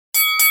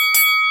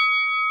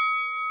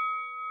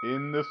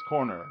in this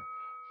corner,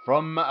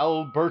 from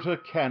Alberta,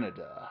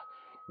 Canada,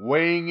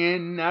 weighing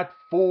in at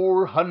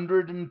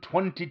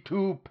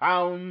 422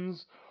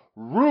 pounds,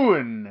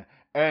 Ruin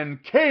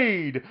and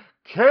Cade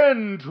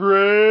Cantrips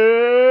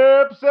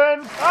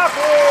and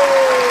Papples!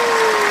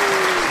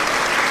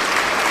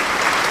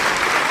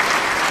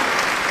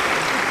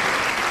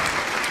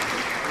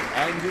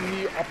 And in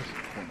the opposite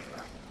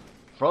corner,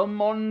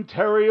 from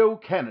Ontario,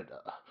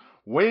 Canada,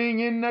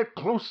 weighing in at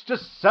close to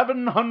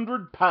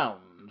 700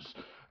 pounds,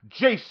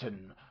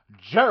 Jason,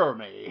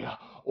 Jeremy,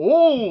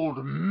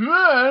 Old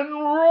Men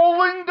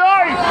Rolling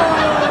Dice!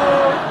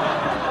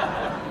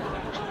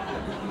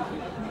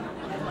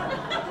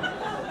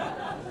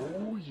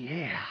 Oh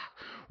yeah,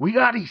 we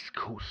got East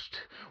Coast,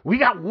 we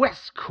got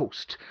West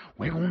Coast.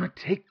 We're gonna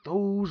take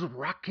those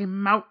Rocky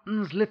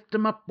Mountains, lift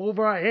them up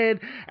over our head,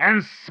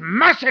 and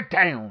smash it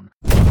down!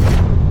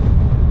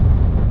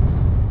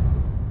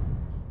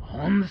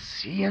 On the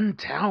CN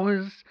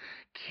Towers,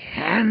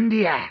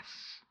 Candy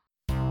Ass.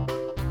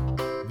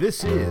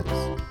 This is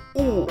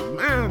Old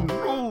Man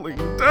Rolling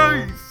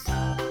Dice.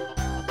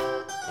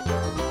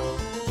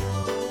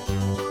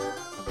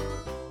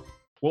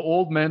 Well,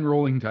 Old Men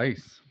Rolling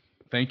Dice,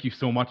 thank you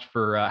so much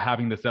for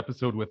having this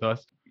episode with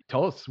us.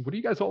 Tell us, what are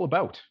you guys all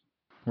about?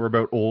 We're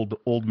about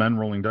old men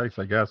rolling dice,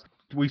 I guess.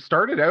 We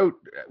started out,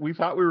 we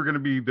thought we were going to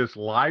be this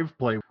live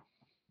play.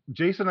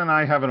 Jason and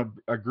I have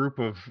a group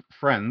of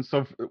friends.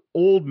 So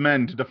old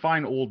men, to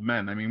define old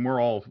men, I mean, we're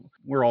all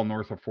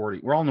north of 40.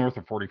 We're all north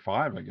of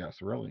 45, I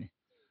guess, really.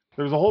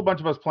 There was a whole bunch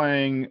of us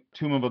playing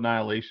Tomb of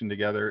Annihilation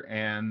together,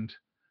 and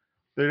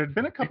there had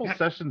been a couple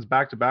sessions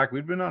back to back.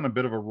 We'd been on a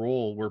bit of a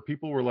roll where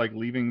people were like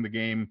leaving the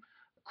game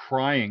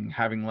crying,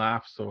 having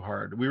laughed so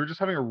hard. We were just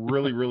having a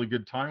really, really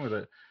good time with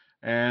it.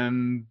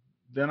 And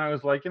then I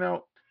was like,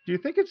 do you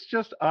think it's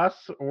just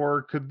us,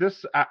 or could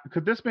this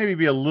maybe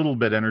be a little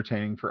bit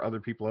entertaining for other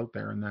people out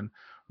there? And then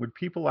would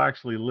people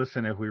actually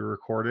listen if we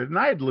recorded? And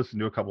I had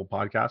listened to a couple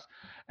podcasts,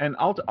 and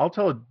I'll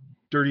tell a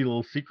dirty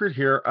little secret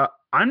here.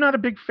 I'm not a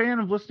big fan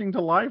of listening to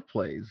live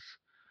plays.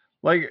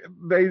 Like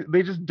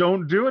they just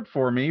don't do it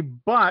for me.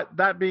 But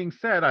that being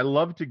said, I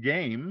love to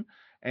game,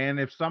 and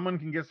if someone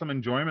can get some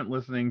enjoyment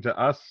listening to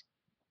us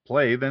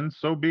play, then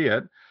so be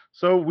it.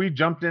 So we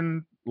jumped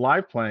in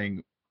live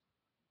playing.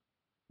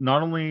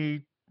 Not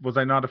only was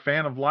I not a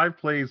fan of live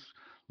plays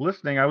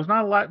listening, I was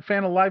not a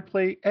fan of live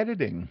play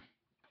editing.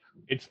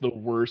 It's the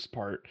worst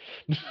part.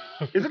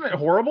 Isn't it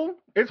horrible?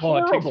 It's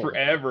horrible. It takes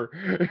forever.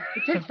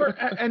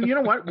 And you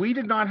know what? We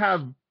did not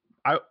have,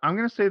 I'm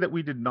going to say that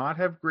we did not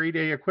have grade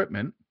A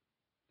equipment.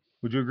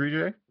 Would you agree,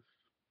 Jay?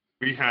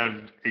 We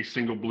had a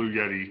single Blue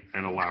Yeti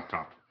and a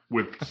laptop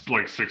with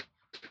like 6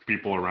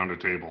 people around a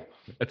table.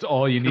 That's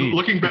all you need.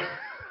 Looking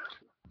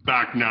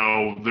back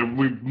now,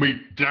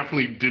 we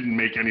definitely didn't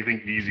make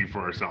anything easy for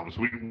ourselves.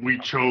 We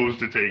chose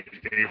to take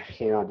a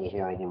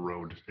horrible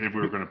road if we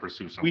were going to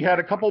pursue something. We had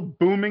a couple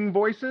booming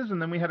voices, and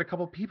then we had a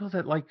couple people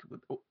that, like,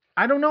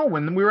 I don't know,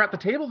 when we were at the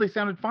table they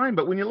sounded fine,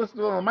 but when you listen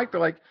to them on the mic,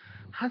 they're like,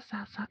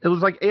 it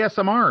was like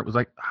ASMR. It was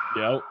like,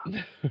 yep.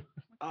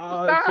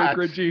 That's so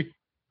cringy.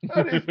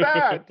 What is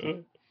that?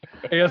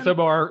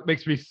 ASMR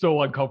makes me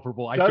so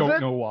uncomfortable. I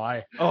don't know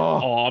why.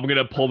 Oh, I'm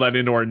gonna pull that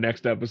into our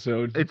next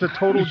episode. It's a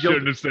total guilty.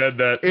 Shouldn't have said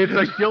that. It's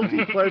a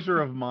guilty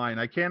pleasure of mine.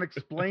 I can't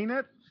explain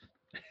it.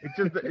 It's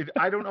just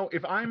I don't know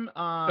if I'm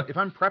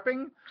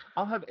prepping,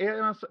 I'll have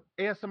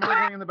ASMR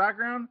going in the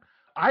background.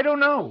 I don't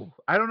know.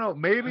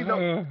 Maybe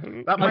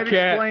that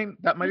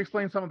might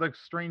explain some of the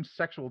strange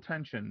sexual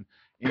tension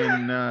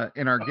in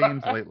our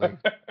games lately.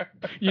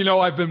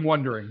 I've been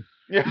wondering.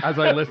 As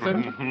I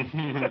listen,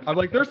 I'm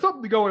like, there's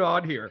something going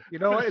on here.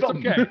 It's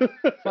okay.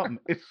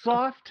 It's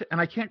soft,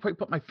 and I can't quite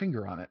put my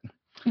finger on it.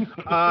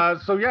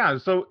 So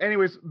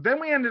anyways,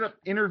 then we ended up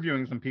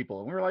interviewing some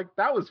people, and we were like,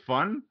 that was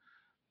fun.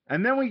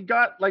 And then we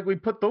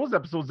put those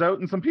episodes out,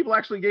 and some people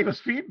actually gave us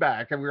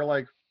feedback, and we were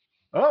like,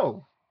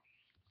 oh,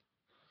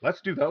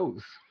 let's do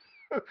those.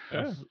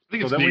 Yeah. I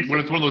think it's neat when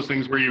it's one of those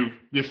things where you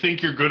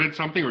think you're good at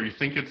something, or you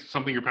think it's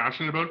something you're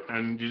passionate about,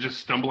 and you just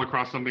stumble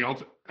across something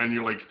else, and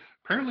you're like,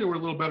 apparently we're a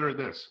little better at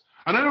this.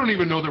 And I don't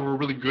even know that we're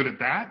really good at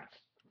that.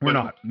 We're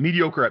not.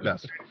 Mediocre at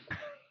best.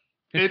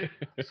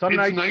 It's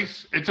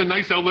nice. It's a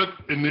nice outlet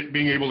in it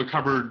being able to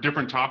cover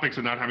different topics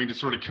and not having to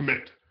sort of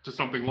commit to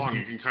something long.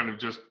 You can kind of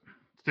just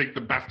take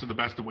the best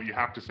of what you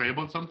have to say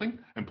about something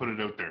and put it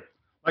out there.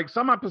 Like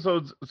some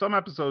episodes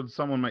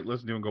someone might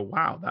listen to and go,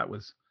 wow, that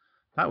was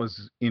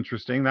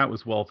interesting. That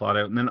was well thought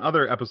out. And then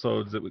other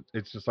episodes,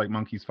 it's just like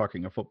monkeys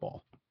fucking a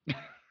football.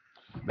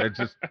 That's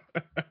just...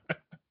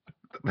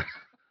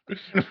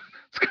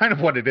 It's kind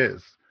of what it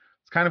is.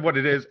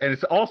 And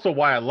it's also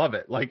why I love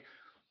it. Like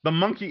the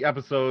monkey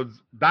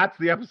episodes, that's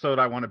the episode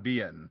I want to be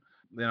in.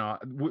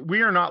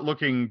 We are not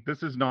looking,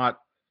 this is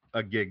not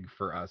a gig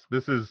for us.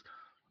 This is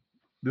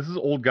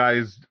old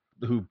guys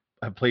who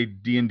have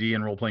played D&D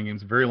and role-playing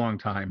games a very long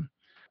time,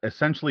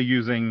 essentially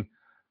using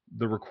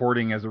the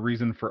recording as a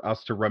reason for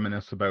us to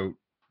reminisce about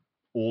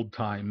old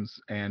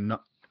times and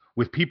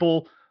with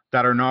people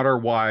that are not our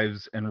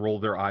wives and roll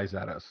their eyes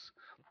at us.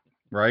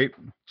 right,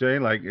 Jay?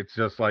 Like it's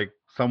just like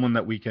someone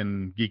that we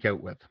can geek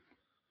out with.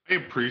 I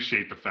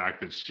appreciate the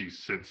fact that she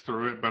sits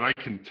through it, but I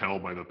can tell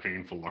by the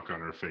painful look on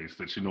her face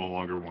that she no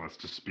longer wants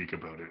to speak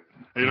about it.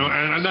 You know,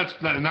 and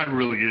that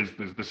really is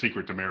the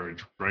secret to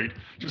marriage, right?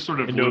 Just sort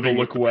of I know the living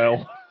look with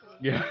well.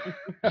 Yeah.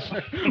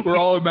 We're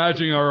all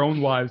imagining our own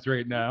lives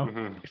right now.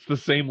 Mhm. It's the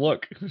same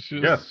look. It's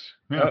just, Yes.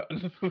 Yeah.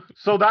 uh,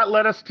 So that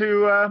led us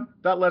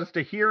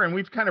to here, and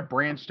we've kind of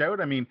branched out.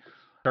 I mean,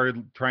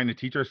 started trying to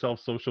teach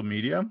ourselves social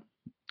media.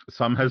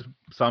 Some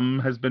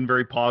has been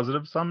very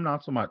positive, some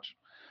not so much.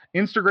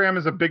 Instagram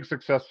is a big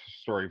success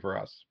story for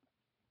us.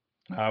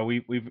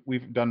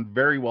 We've done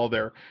very well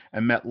there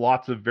and met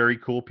lots of very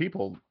cool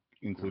people,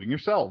 including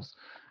yourselves.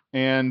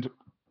 And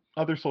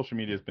other social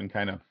media has been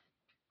kind of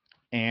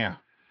Do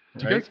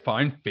you right? guys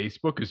find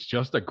Facebook is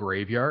just a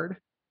graveyard?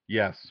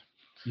 Yes.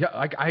 Yeah,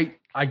 like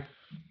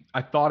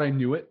I thought I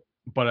knew it,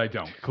 but I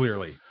don't,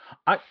 clearly.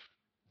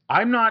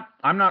 I'm not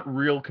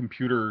real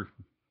computer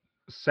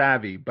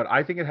savvy, but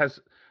I think it has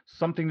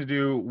something to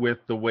do with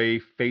the way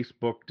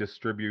Facebook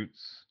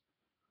distributes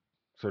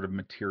sort of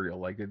material.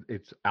 Like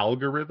it's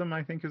algorithm,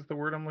 I think is the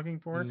word I'm looking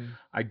for. Mm.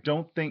 I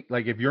don't think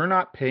like if you're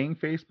not paying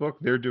Facebook,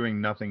 they're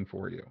doing nothing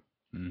for you.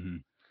 Mm-hmm.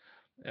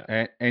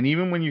 And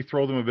even when you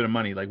throw them a bit of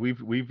money, like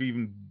we've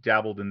even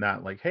dabbled in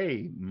that. Like,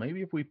 hey,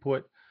 maybe if we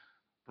put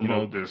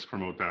Promote this,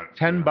 promote that.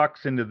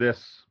 $10 into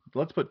this,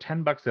 let's put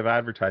 $10 of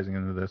advertising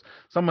into this.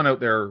 Someone out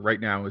there right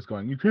now is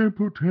going, you can't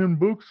put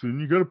 $10 in.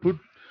 You gotta put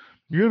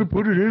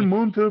it in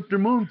month after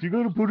month. You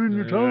gotta put in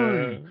your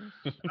time.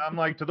 And I'm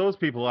like, to those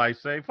people, I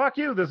say, fuck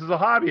you. This is a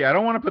hobby. I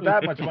don't want to put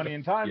that much money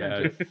and time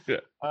into it.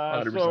 Yes.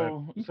 Yeah.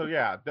 100%. So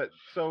yeah,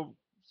 so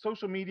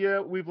social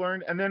media we've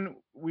learned, and then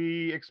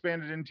we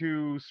expanded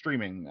into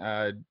streaming.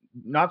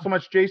 Not so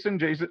much Jason.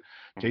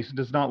 Jason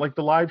does not like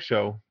the live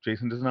show.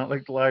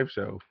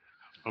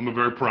 I'm a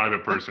very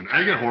private person.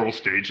 I get horrible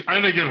stage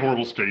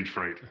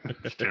fright.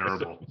 It's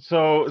terrible.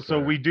 So Fair.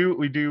 we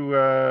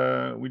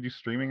do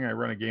streaming. I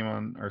run a game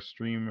on our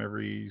stream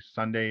every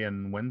Sunday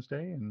and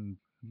Wednesday, and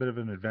a bit of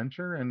an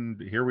adventure,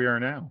 and here we are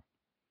now.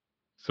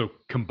 So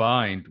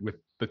combined with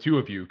the two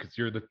of you, because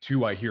you're the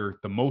two I hear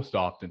the most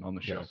often on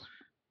the show, Yes.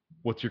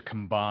 what's your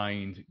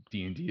combined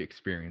D&D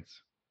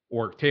experience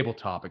or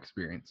tabletop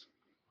experience?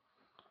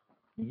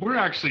 We're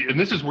actually, and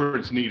this is where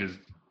it's neat, is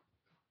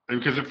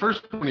because at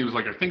first when he was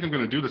like, I think I'm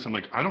going to do this, I'm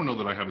like, I don't know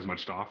that I have as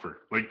much to offer.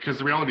 Like, because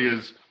the reality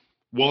is,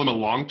 while I'm a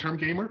long-term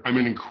gamer, I'm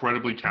an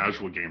incredibly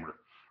casual gamer,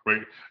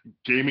 right?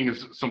 Gaming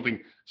is something,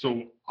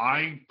 so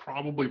I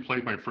probably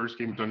played my first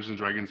game of Dungeons and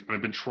Dragons, and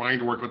I've been trying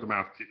to work with the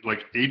math,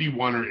 like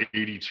 81 or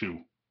 82.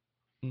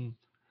 Mm.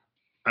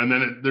 And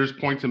then there's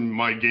points in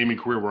my gaming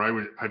career where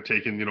I've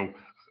taken, a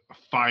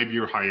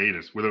 5-year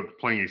hiatus without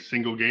playing a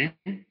single game.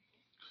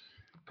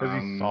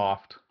 Because he's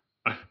soft.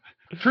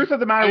 Truth of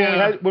the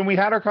matter, when we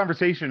had our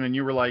conversation and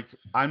you were like,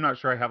 I'm not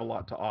sure I have a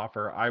lot to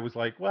offer, I was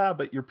like, well,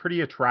 but you're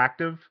pretty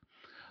attractive.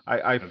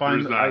 I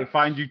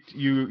find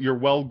you're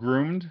well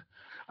groomed.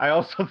 I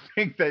also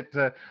think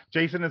that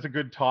Jason is a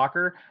good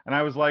talker, and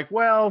I was like,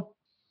 well,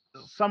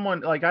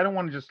 someone like I don't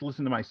want to just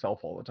listen to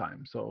myself all the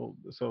time. So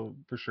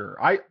for sure.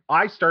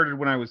 I started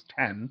when I was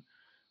 10.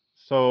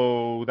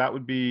 So that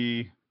would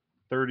be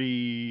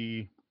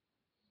 30.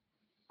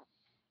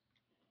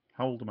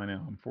 How old am I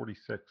now? I'm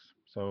 46.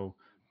 So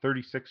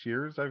 36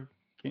 years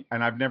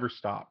I've never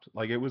stopped.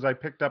 Like I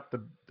picked up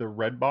the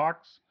red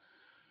box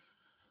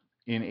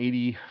in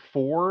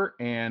 84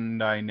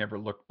 and I never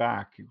looked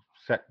back.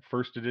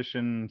 First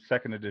edition,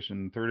 second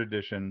edition, third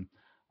edition.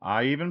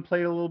 I even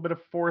played a little bit of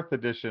fourth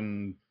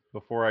edition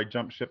before I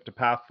jumped ship to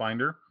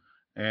Pathfinder,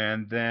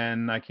 and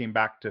then I came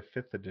back to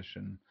fifth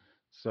edition.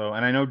 So,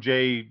 and I know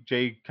Jay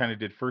kind of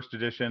did first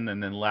edition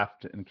and then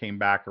left and came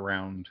back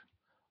around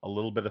a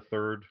little bit of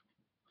third,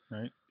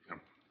 right?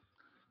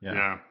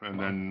 Yeah, and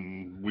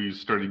then we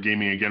started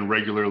gaming again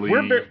regularly.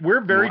 We're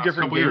very last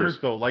different couple gamers years.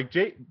 though. Like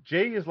Jay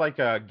is like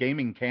a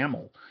gaming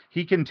camel.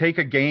 He can take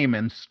a game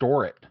and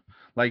store it.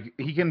 Like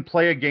he can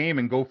play a game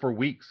and go for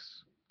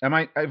weeks.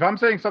 If I'm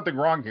saying something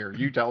wrong here,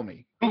 you tell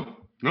me.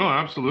 No,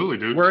 absolutely,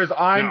 dude. Whereas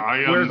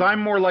I'm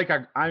more like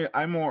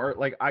I'm more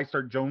like I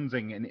start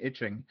jonesing and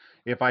itching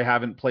if I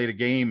haven't played a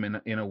game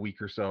in a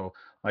week or so.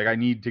 Like I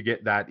need to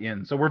get that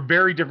in. So we're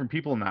very different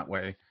people in that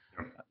way.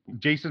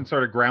 Jason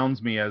sort of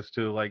grounds me as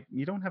to like,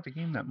 you don't have to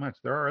game that much.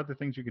 There are other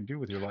things you can do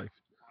with your life.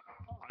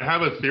 I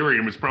have a theory,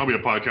 and it's probably a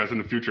podcast in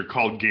the future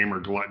called Gamer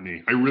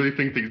Gluttony. I really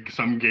think that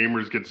some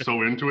gamers get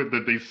so into it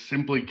that they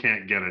simply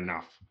can't get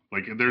enough.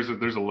 Like there's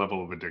a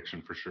level of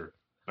addiction for sure.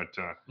 But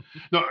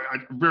no,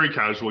 very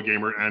casual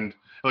gamer, and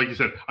like you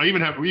said,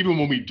 even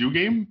when we do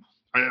game,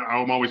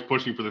 I'm always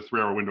pushing for the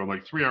 3-hour window. I'm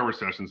like 3-hour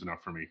sessions enough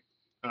for me.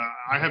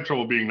 I have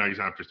trouble being nice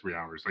after 3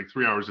 hours. Like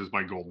 3 hours is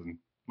my golden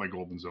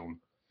zone.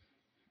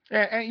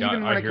 And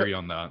even I hear you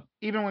on that.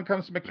 Even when it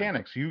comes to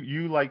mechanics,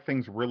 you like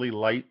things really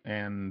light,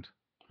 and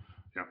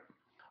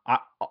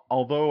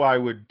although I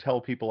would tell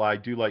people I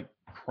do like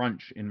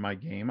crunch in my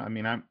game. I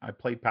mean, I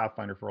played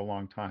Pathfinder for a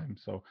long time,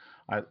 so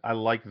I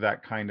like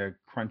that kind of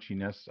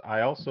crunchiness.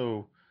 I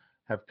also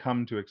have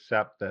come to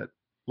accept that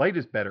light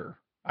is better.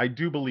 I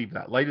do believe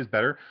that light is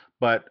better,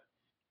 but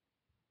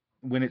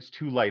when it's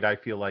too light, I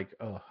feel like,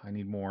 oh, I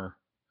need more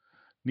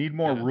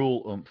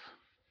rule oomph.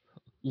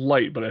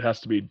 Light, but it has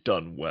to be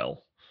done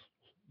well.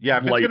 Yeah,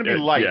 if Light it's going to be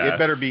and- light, yeah. it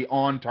better be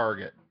on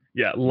target.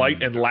 Yeah,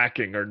 light and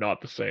lacking are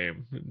not the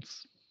same.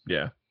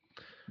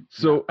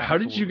 So how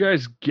did you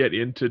guys get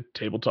into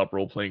tabletop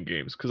role-playing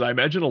games? Because I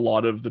imagine a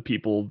lot of the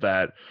people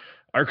that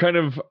are kind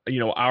of,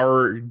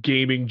 our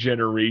gaming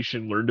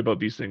generation learned about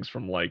these things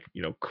from like,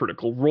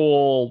 Critical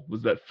Role,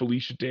 was that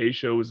Felicia Day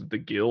show, was it The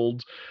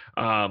Guild?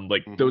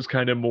 Those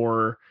kind of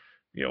more,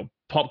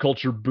 pop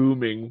culture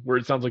booming, where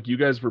it sounds like you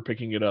guys were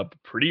picking it up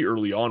pretty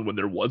early on when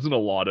there wasn't a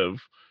lot of,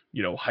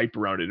 hype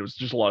around it. It was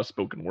just a lot of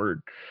spoken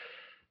word.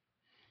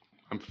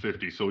 I'm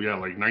 50, so yeah,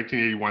 like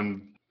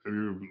 1981.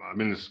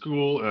 I'm in a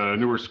school,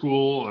 newer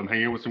school. I'm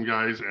hanging out with some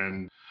guys,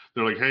 and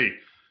they're like, "Hey, do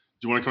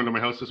you want to come to my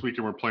house this week?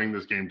 And we're playing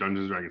this game,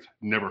 Dungeons and Dragons."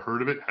 Never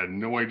heard of it. Had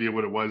no idea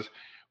what it was.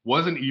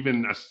 Wasn't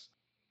even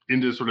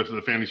into sort of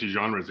the fantasy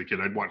genre as a kid.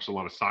 I'd watched a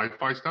lot of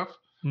sci-fi stuff.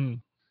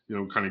 Kind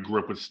of grew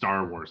up with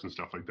Star Wars and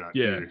stuff like that.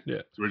 Yeah.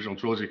 The original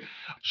trilogy.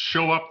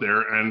 Show up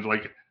there and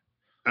like,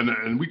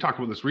 and we talked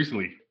about this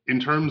recently in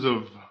terms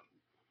of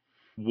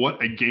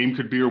what a game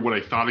could be or what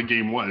I thought a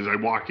game was. I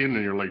walk in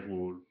and you're like,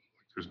 well,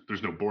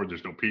 there's no board,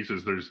 there's no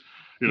pieces, there's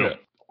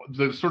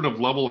the sort of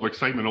level of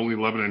excitement only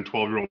 11 and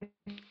 12-year-old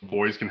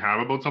boys can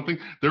have about something.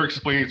 They're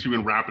explaining it to you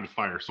in rapid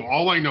fire. So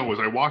all I know is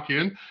I walk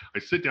in, I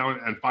sit down,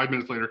 and 5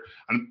 minutes later,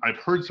 and I've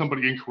heard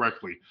somebody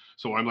incorrectly.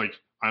 So I'm like,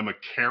 I'm a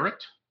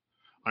carrot,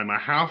 I'm a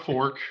half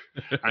orc,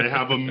 I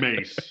have a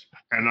mace,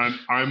 and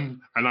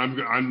I'm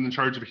in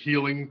charge of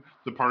healing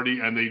the party,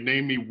 and they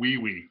name me Wee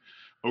Wee.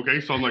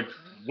 Okay, so I'm like,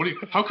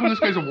 how come this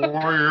guy's a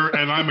warrior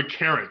and I'm a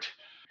carrot?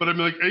 But I'm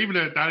like, even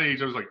at that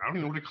age, I was like, I don't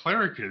even know what a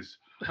cleric is.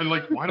 And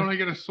like, why don't I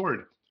get a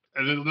sword?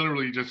 And it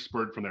literally just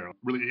spurred from there.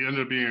 Really, he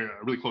ended up being a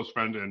really close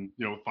friend, and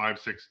 5,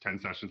 6, 10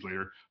 sessions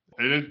later.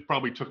 And it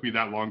probably took me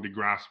that long to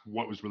grasp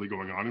what was really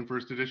going on in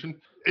first edition.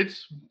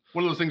 It's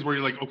one of those things where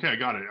you're like, okay, I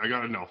got it. I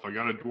got an elf. I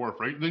got a dwarf,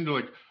 right? And then you're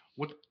like,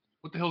 what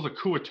the hell's a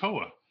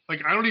Kuatoa?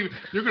 Like,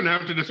 you're going to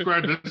have to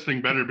describe this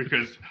thing better,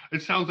 because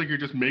it sounds like you're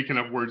just making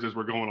up words as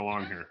we're going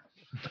along here.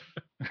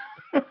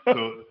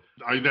 So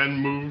I then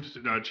moved,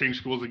 changed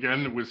schools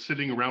again, was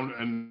sitting around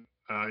and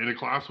in a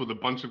class with a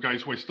bunch of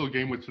guys who I still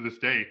game with to this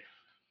day.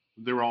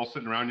 They were all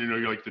sitting around,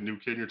 you're like the new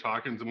kid, and you're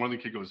talking, and one of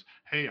the kid goes,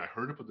 "Hey, I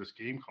heard about this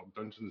game called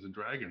Dungeons and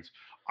Dragons.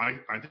 I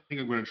think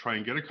I'm going to try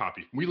and get a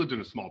copy." We lived in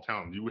a small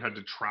town. You had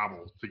to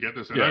travel to get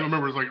this. And I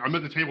remember it was like, I'm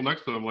at the table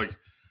next to them, like,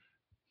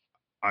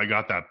 I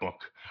got that book.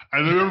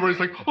 And then everybody's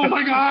like, "Oh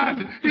my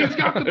God, he's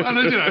got the," and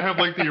I did. I have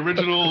like the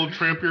original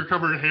Trampier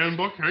cover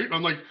handbook, right? And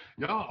I'm like,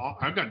 yeah,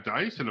 I've got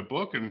dice and a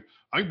book, and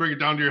I can bring it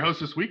down to your house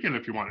this weekend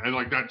if you want. And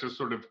like that just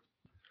sort of.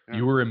 Yeah.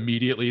 You were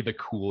immediately the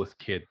coolest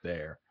kid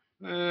there.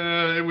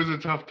 It was a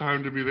tough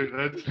time to be there.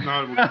 That's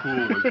not what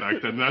cool was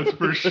back then. That's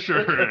for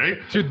sure, eh?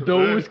 To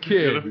those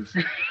kids.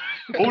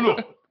 Oh no.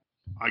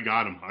 I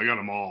got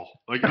them all.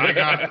 Like I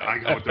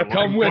got what they're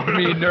Come with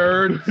me,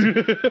 nerds.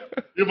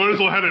 You might as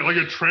well have it like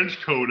a trench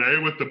coat,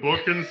 with the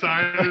book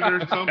inside it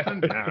or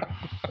something. Yeah.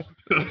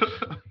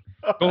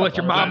 Don't let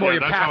your mom or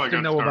your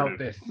pastor know about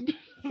this.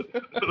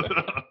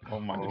 Oh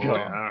my God.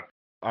 Yeah.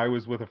 I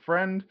was with a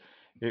friend.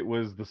 It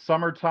was the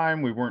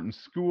summertime. We weren't in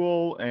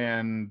school,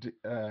 and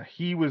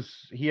he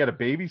had a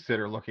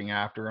babysitter looking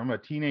after him, a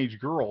teenage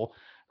girl.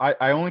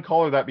 I only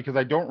call her that because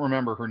I don't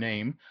remember her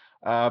name.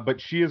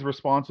 But she is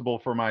responsible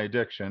for my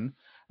addiction.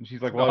 And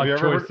she's like, "Well, have you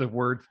ever choice of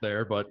words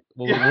there, but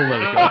we'll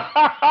let it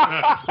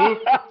go."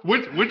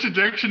 Which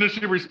addiction is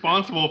she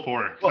responsible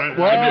for? I'm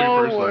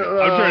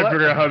trying to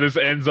figure out how this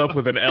ends up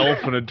with an elf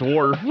and a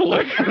dwarf.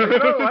 Like,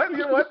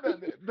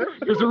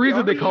 there's a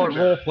reason they call it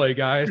role play,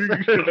 guys.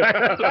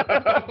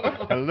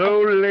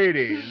 Hello,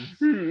 ladies.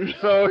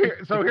 So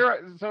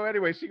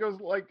anyway, she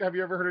goes like, "Have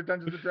you ever heard of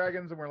Dungeons and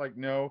Dragons?" And we're like,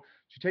 "No."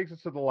 She takes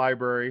us to the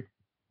library.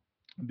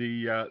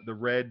 The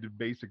red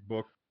basic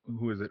book.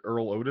 Who is it?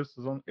 Errol Otis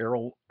is on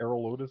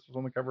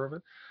the cover of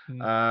it.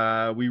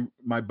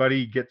 My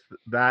buddy gets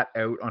that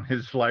out on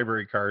his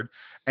library card,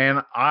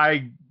 and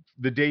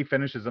the day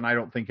finishes and I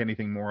don't think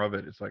anything more of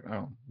it. It's like,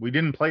 oh, we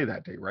didn't play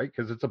that day, right?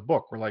 Because it's a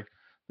book. We're like,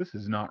 this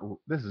is not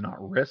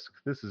Risk.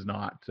 This is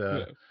not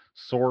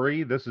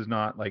Sorry. This is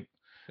not like.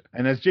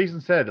 And as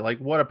Jason said, like,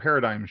 what a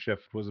paradigm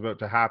shift was about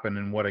to happen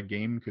and what a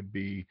game could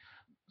be.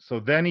 So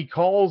then he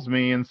calls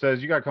me and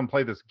says, "You got to come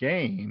play this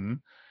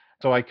game."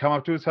 So I come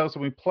up to his house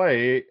and we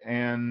play.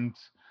 And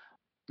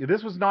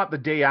this was not the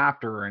day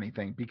after or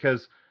anything,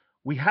 because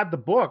we had the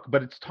book,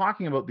 but it's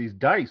talking about these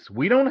dice.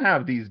 We don't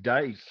have these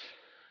dice.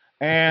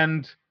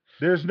 And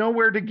there's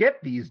nowhere to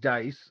get these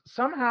dice.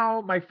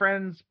 Somehow my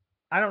friends,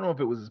 I don't know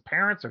if it was his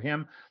parents or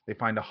him, they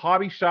find a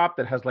hobby shop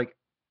that has like,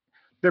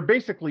 they're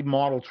basically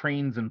model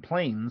trains and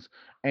planes.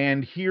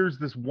 And here's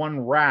this one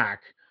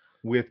rack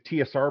with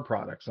TSR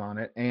products on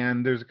it,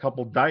 and there's a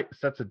couple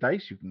sets of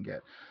dice you can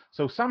get.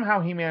 So somehow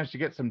he managed to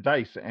get some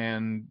dice,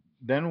 and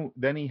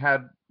then he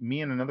had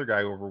me and another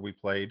guy over. We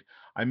played.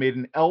 I made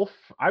an elf.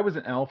 I was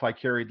an elf. I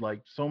carried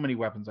like so many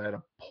weapons. I had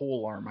a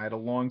pole arm. I had a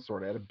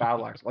longsword. I had a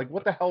battle axe. Like,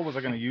 what the hell was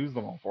I going to use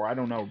them all for? I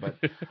don't know. But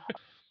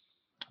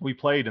we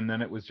played, and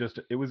then it was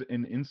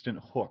an instant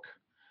hook.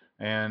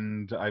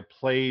 And I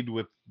played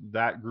with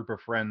that group of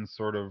friends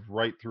sort of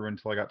right through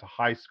until I got to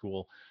high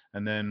school.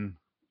 And then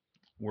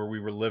where we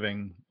were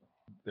living,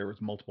 there was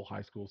multiple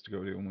high schools to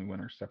go to, and we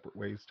went our separate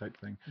ways type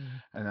thing.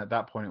 And at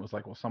that point it was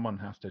like, well, someone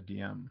has to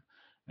DM.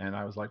 And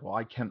I was like, well,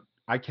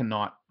 I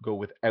cannot go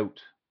without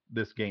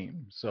this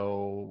game,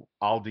 so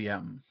I'll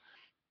DM.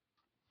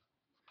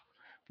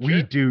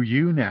 We do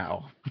you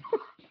now.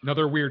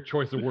 Another weird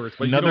choice of words.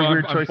 But Another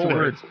weird choice of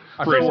words.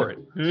 I'm for it.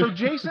 So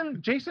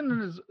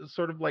Jason is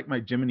sort of like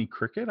my Jiminy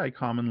Cricket. I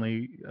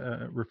commonly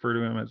refer to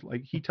him as,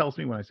 like, he tells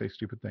me when I say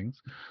stupid things.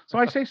 So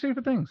I say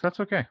stupid things. That's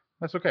okay.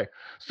 That's okay.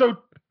 So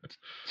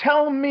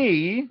tell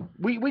me,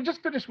 we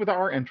just finished with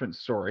our entrance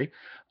story,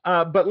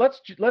 but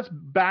let's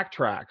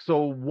backtrack. So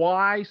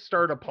why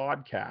start a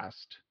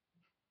podcast?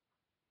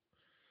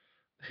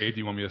 Hey, do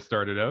you want me to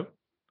start it out?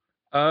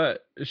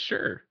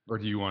 Sure. Or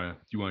do you want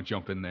to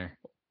jump in there?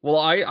 Well,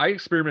 I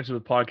experimented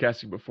with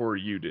podcasting before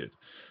you did.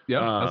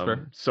 Yeah, that's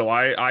fair. So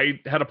I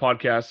had a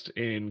podcast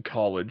in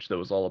college that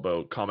was all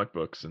about comic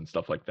books and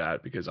stuff like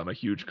that, because I'm a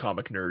huge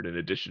comic nerd in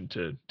addition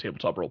to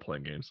tabletop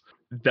role-playing games.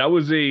 That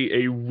was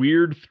a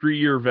weird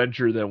 3-year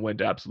venture that went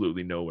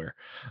absolutely nowhere,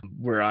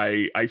 where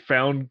I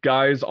found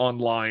guys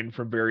online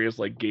from various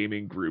like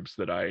gaming groups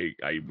that I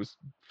was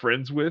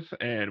friends with,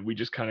 and we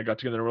just kind of got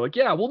together and we're like,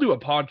 yeah, we'll do a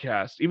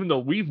podcast, even though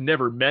we've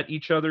never met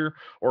each other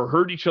or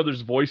heard each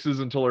other's voices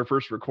until our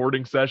first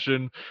recording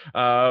session.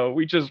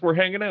 We're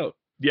hanging out.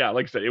 Yeah,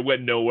 like I said, it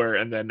went nowhere.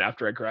 And then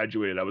after I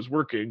graduated, I was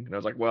working, and I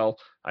was like, well,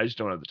 I just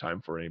don't have the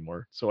time for it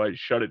anymore. So I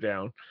shut it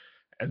down.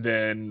 And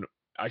then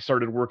I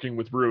started working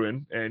with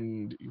Ruin,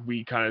 and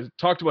we kind of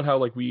talked about how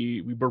like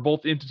we were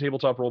both into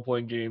tabletop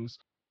role-playing games.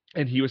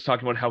 And he was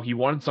talking about how he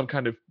wanted some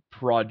kind of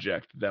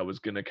project that was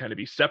going to kind of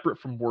be separate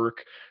from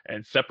work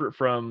and separate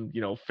from,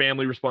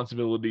 family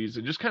responsibilities,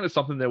 and just kind of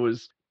something that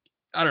was,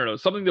 I don't know,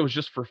 something that was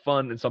just for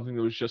fun and something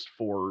that was just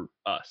for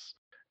us.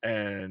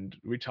 And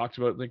we talked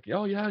about like,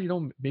 oh yeah,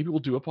 maybe we'll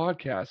do a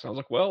podcast. And I was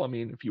like, well, I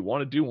mean, if you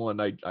want to do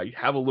one, I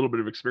have a little bit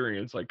of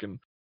experience. I can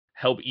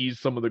help ease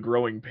some of the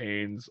growing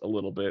pains a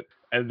little bit.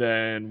 And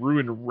then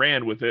Ruin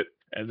ran with it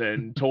and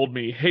then told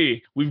me,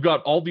 hey, we've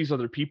got all these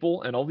other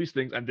people and all these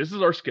things, and this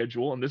is our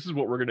schedule, and this is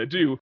what we're going to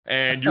do,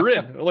 and you're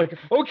in. Like,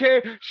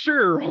 okay,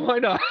 sure, why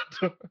not?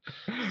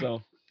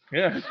 So,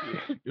 yeah.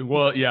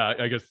 Well, yeah,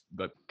 I guess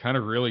that kind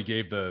of really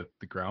gave the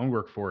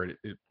groundwork for it.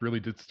 It really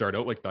did start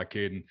out like that,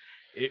 Caden.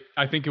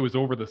 I think it was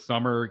over the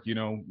summer,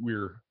 we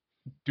were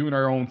doing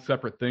our own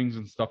separate things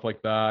and stuff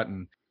like that.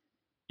 And,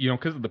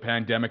 because of the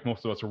pandemic,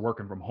 most of us are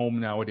working from home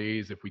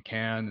nowadays if we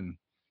can, and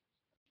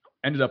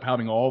ended up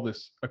having all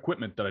this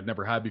equipment that I'd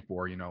never had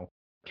before,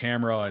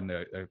 camera and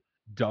a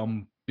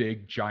dumb,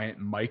 big, giant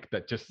mic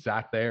that just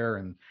sat there.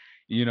 And,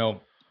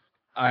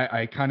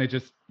 I kind of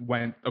just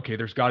went, okay,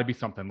 there's got to be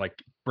something, like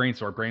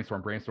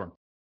brainstorm.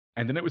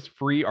 And then it was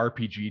free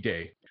RPG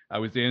day. I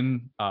was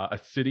in a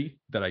city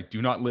that I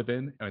do not live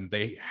in, and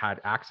they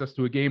had access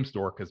to a game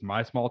store because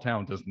my small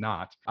town does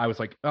not. I was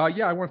like,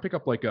 yeah, I want to pick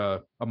up like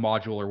a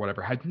module or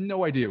whatever. I had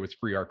no idea it was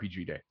free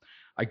RPG day.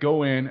 I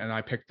go in and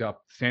I picked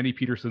up Sandy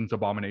Peterson's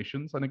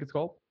Abominations, I think it's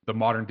called, the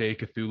modern day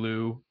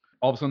Cthulhu.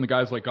 All of a sudden, the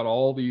guy's like got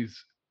all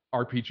these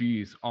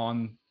RPGs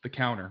on the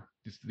counter,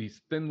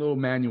 these thin little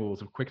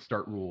manuals of quick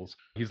start rules.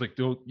 He's like,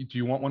 do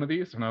you want one of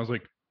these? And I was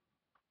like,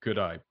 could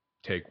I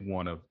take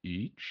one of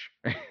each?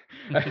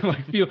 And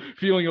like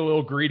feeling a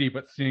little greedy,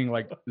 but seeing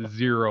like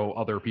 0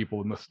 other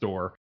people in the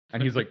store.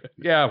 And he's like,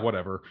 yeah,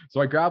 whatever.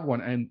 So I grabbed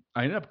one, and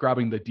I ended up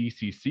grabbing the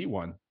DCC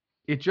one.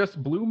 It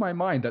just blew my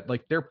mind that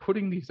like they're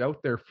putting these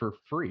out there for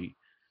free,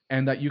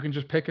 and that you can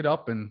just pick it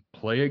up and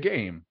play a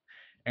game.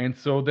 And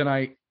so then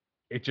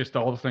it just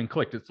all of a sudden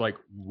clicked. It's like,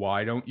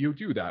 why don't you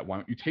do that? Why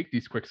don't you take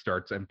these quick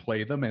starts and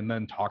play them and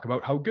then talk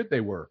about how good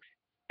they were?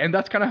 And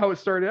that's kind of how it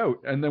started out.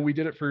 And then we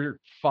did it for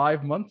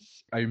 5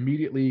 months. I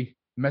immediately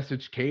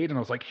messaged Cade and I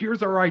was like,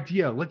 here's our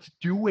idea. Let's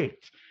do it.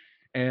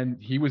 And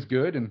he was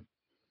good. And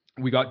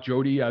we got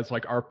Jody as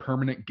like our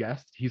permanent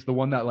guest. He's the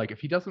one that like, if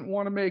he doesn't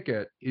want to make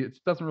it, it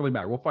doesn't really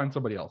matter. We'll find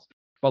somebody else.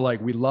 But like,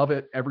 we love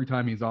it every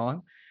time he's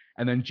on.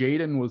 And then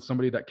Jaden was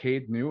somebody that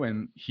Cade knew.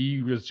 And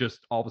he was just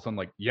all of a sudden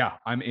like, yeah,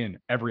 I'm in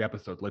every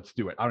episode. Let's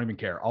do it. I don't even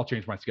care. I'll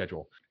change my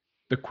schedule.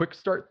 The quick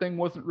start thing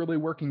wasn't really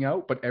working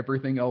out, but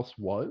everything else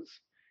was.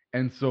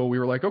 And so we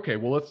were like, okay,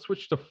 well, let's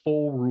switch to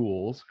full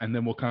rules, and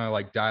then we'll kind of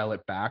like dial it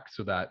back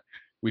so that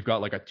we've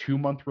got like a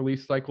 2-month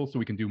release cycle so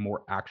we can do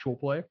more actual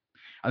play.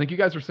 I think you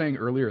guys were saying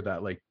earlier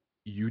that like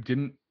you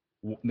didn't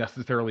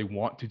necessarily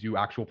want to do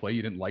actual play.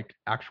 You didn't like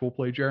actual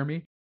play,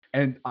 Jeremy.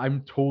 And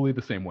I'm totally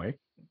the same way.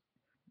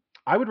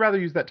 I would rather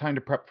use that time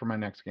to prep for my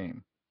next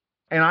game.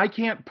 And I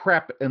can't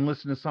prep and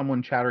listen to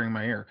someone chattering in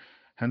my ear.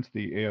 Hence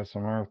the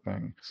ASMR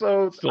thing.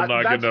 So still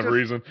not good enough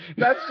reason.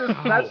 That's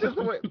just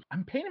the way.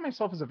 I'm painting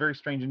myself as a very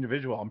strange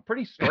individual. I'm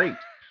pretty straight.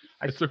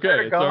 It's swear okay.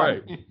 to It's all God.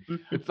 right.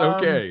 It's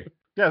okay.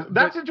 Yeah,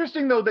 that's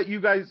interesting though that you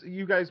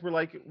guys were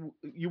like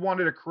you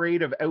wanted a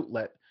creative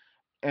outlet,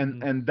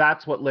 and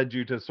that's what led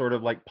you to sort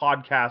of like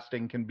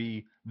podcasting can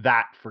be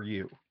that for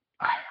you.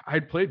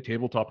 I'd played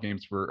tabletop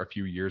games for a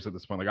few years at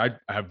this point. Like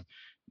I have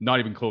not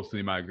even close to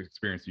the amount of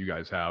experience you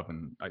guys have,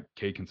 and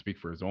Kay can speak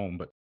for his own.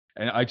 But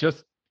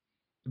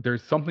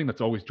there's something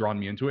that's always drawn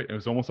me into it. It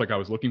was almost like I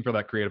was looking for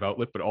that creative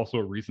outlet, but also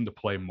a reason to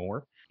play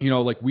more.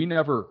 Like we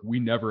never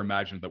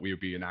imagined that we would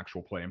be an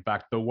actual play. In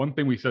fact, the one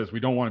thing we said is we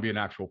don't want to be an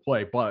actual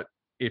play, but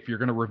if you're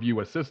going to review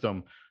a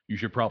system, you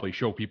should probably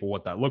show people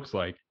what that looks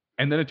like.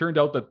 And then it turned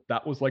out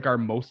that was like our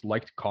most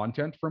liked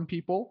content from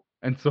people.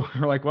 And so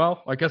we're like,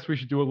 well, I guess we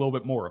should do a little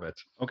bit more of it.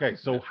 Okay,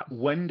 so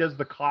when does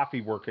the coffee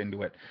work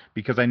into it?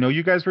 Because I know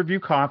you guys review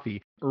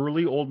coffee.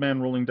 Early Old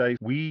Man Rolling Dice,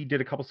 we did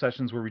a couple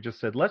sessions where we just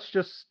said, let's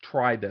just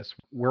try this.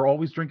 We're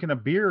always drinking a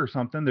beer or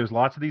something. There's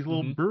lots of these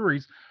little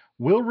breweries.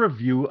 We'll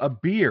review a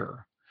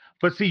beer.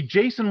 But see,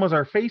 Jason was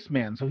our face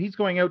man. So he's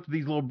going out to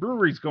these little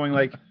breweries going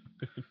like,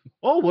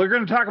 oh, we're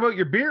going to talk about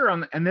your beer.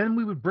 And then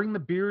we would bring the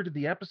beer to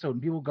the episode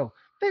and people would go,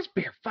 this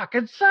beer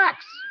fucking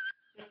sucks.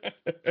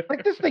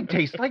 Like, this thing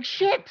tastes like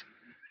shit.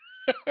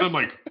 And I'm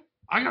like,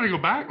 I gotta go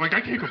back. Like,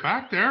 I can't go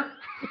back there.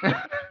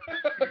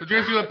 Did you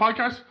guys do that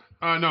podcast?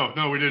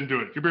 No, we didn't do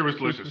it. Your beer was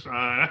delicious.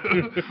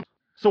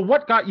 So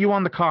what got you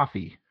on the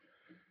coffee?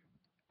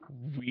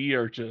 We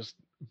are just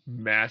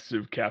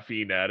massive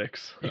caffeine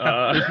addicts.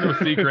 Yeah, there's no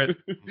secret.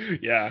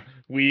 Yeah,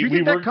 Do you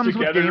think that comes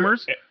with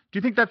gamers? Do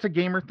you think that's a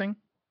gamer thing?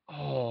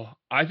 Oh,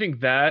 I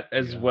think that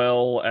as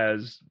well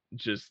as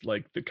just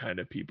like the kind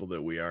of people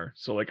that we are.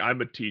 So like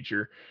I'm a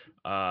teacher.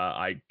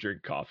 I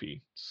drink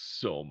coffee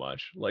so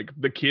much. Like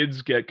the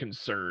kids get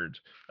concerned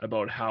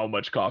about how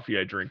much coffee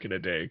I drink in a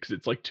day because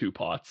it's like 2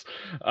 pots.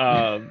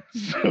 It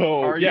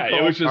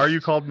was just. Are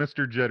you called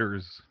Mr.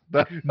 Jitters?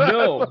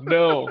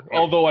 No.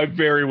 Although I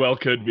very well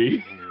could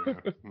be.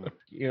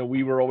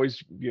 We were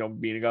always,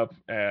 meeting up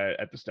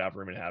at the staff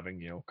room and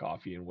having,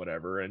 coffee and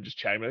whatever, and just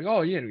chatting like,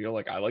 oh yeah,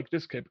 like I like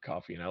this type of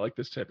coffee and I like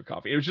this type of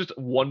coffee. It was just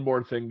one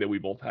more thing that we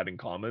both had in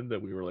common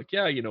that we were like,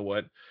 yeah, you know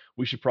what,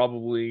 we should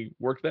probably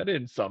work that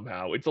in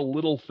somehow. It's a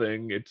little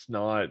thing. It's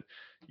not,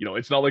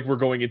 it's not like we're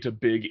going into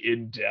big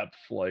in-depth,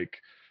 like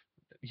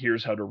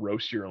here's how to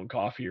roast your own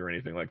coffee or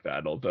anything like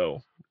that.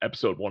 Although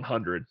episode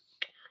 100,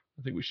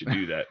 I think we should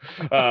do that.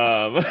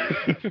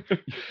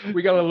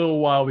 We got a little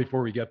while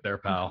before we get there,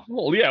 pal.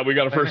 Well, yeah, we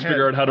got to first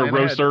figure out how to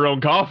roast our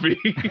own coffee.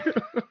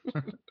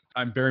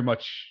 I'm very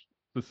much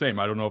the same.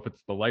 I don't know if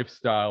it's the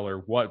lifestyle or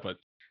what, but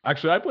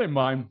actually I blame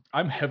mine.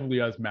 I'm heavily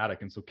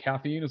asthmatic, and so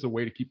caffeine is a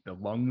way to keep the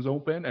lungs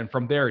open. And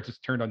from there, it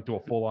just turned into a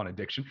full-on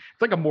addiction.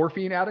 It's like a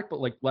morphine addict, but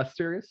like less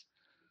serious.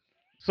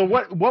 So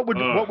what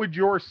would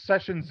your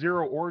session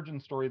 0 origin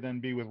story then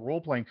be with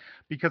role playing?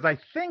 Because I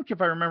think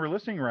if I remember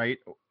listening right,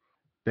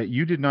 that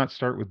you did not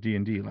start with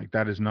D&D. Like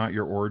that is not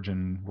your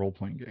origin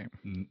role-playing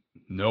game.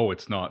 No,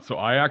 it's not. So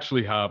I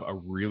actually have a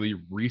really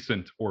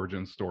recent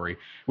origin story,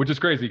 which is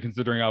crazy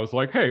considering I was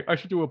like, hey, I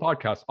should do a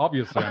podcast.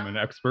 Obviously, I'm an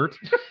expert.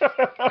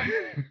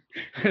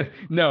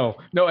 No.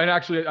 And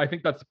actually, I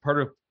think that's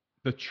part of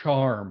the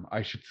charm,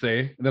 I should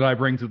say, that I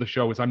bring to the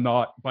show is I'm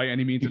not by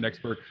any means an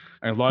expert.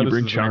 And a lot of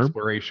this is an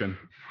exploration.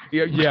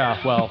 Yeah,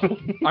 well,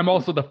 I'm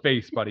also the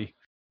face, buddy.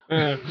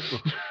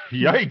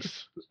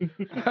 Yikes.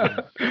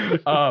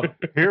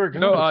 Here we go.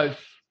 No,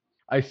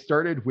 I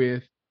started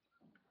with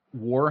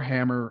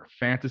Warhammer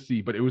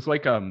Fantasy, but it was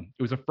like it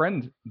was a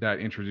friend that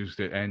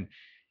introduced it, and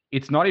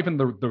it's not even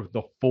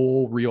the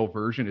full real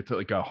version. It's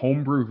like a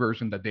homebrew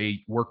version that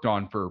they worked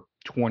on for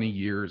 20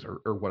 years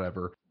or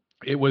whatever.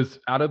 It was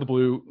out of the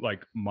blue,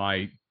 like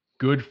my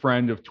good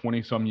friend of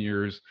 20 some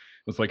years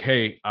was like,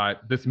 hey,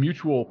 this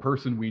mutual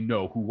person we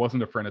know who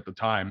wasn't a friend at the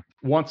time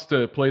wants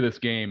to play this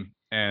game,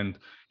 and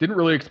didn't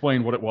really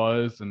explain what it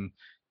was. And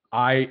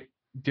I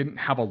didn't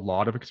have a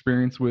lot of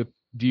experience with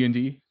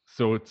D&D,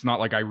 so it's not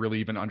like I really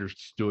even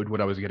understood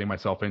what I was getting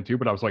myself into,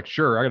 but I was like,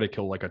 sure, I gotta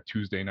kill like a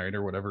Tuesday night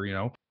or whatever,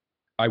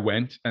 I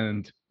went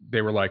and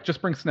they were like,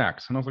 just bring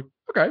snacks. And I was like,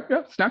 okay,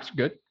 yeah, snacks are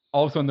good.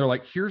 All of a sudden they're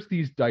like, here's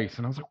these dice.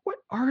 And I was like, what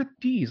are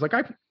these? Like,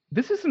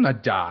 this isn't a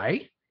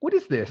die. What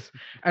is this?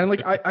 And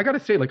like, I gotta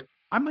say, like,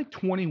 I'm like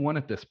 21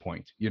 at this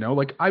point,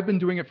 like I've been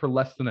doing it for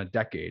less than a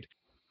decade.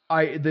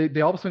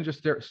 They all of a sudden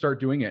just start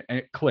doing it, and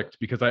it clicked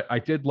because I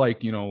did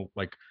like,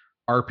 like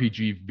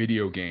RPG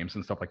video games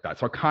and stuff like that.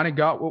 So I kind of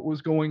got what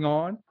was going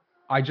on.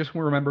 I just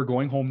remember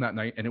going home that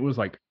night and it was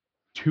like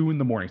 2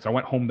 a.m. So I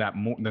went home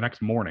the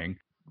next morning.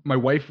 My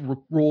wife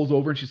rolls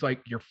over and she's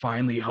like, you're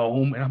finally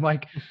home. And I'm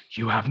like,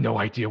 you have no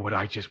idea what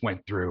I just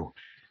went through.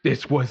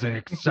 This was an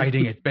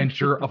exciting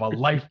adventure of a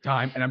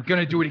lifetime, and I'm going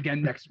to do it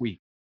again next week.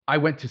 I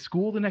went to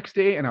school the next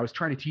day and I was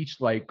trying to teach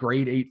like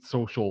grade 8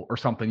 social or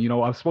something. I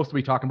was supposed to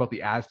be talking about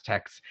the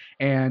Aztecs,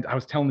 and I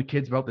was telling the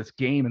kids about this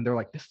game, and they're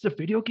like, this is a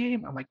video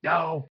game? I'm like,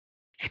 no,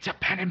 it's a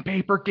pen and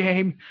paper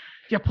game.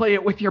 You play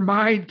it with your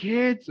mind,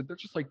 kids. And they're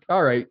just like,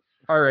 all right,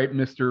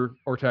 Mr.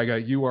 Ortega,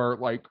 you are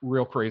like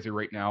real crazy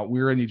right now.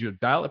 We're going to need you to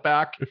dial it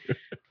back.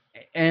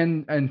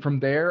 and from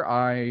there,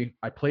 I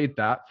played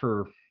that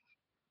for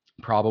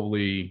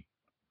probably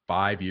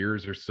 5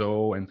 years or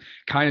so, and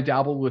kind of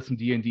dabbled with some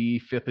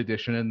D&D 5th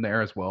edition in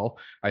there as well.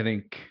 I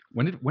think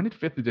when did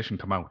 5th edition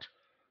come out?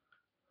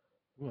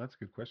 Well, that's a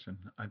good question.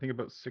 I think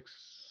about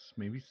 6,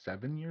 maybe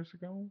 7 years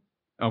ago.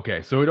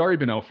 Okay, so it'd already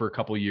been out for a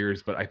couple of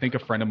years, but I think a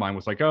friend of mine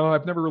was like, "Oh,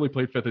 I've never really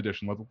played 5th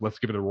edition. Let's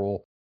give it a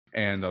roll."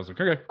 And I was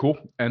like, "Okay, cool."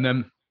 And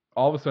then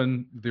all of a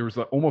sudden, there was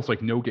almost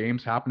like no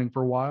games happening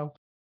for a while.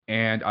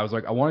 And I was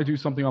like, I want to do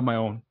something on my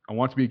own. I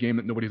want it to be a game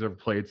that nobody's ever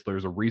played, so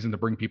there's a reason to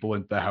bring people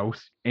into the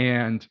house.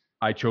 And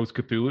I chose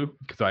Cthulhu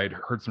because I had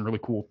heard some really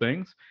cool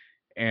things,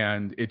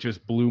 and it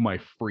just blew my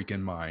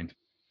freaking mind.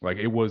 Like,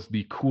 it was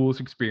the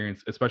coolest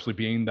experience, especially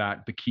being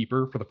the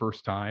keeper for the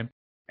first time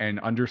and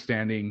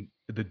understanding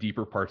the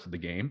deeper parts of the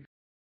game.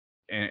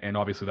 And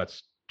obviously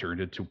that's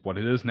turned into what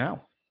it is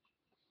now.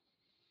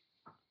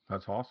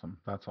 That's awesome.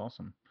 That's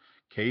awesome.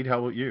 Cade, how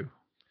about you?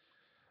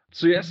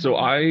 So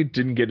I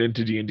didn't get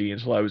into D&D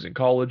until I was in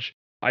college.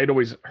 I'd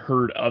always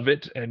heard of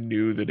it and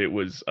knew that it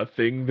was a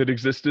thing that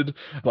existed,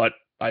 but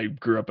I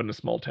grew up in a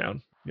small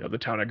town. You know, the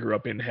town I grew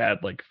up in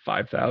had like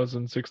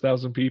 5,000,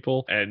 6,000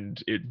 people,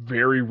 and it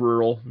very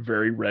rural,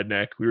 very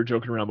redneck. We were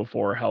joking around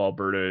before how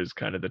Alberta is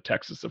kind of the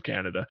Texas of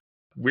Canada.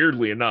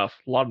 Weirdly enough,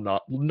 not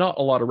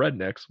a lot of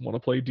rednecks want to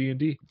play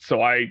D&D. So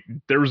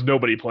there was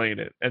nobody playing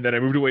it. And then I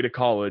moved away to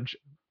college.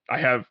 I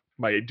have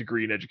my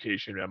degree in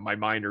education and my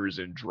minor is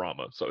in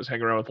drama. So I was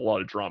hanging around with a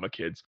lot of drama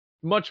kids,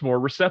 much more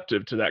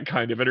receptive to that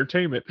kind of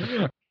entertainment.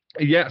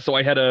 Yeah, so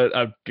I had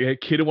a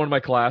kid in one of my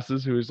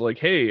classes who was like,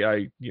 "Hey,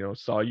 I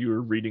saw you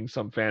were reading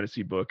some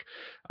fantasy book.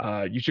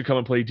 You should come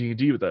and play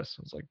D&D with us."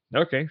 I was like,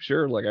 "Okay,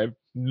 sure. Like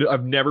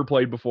I've never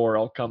played before.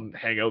 I'll come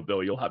hang out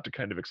though. You'll have to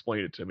kind of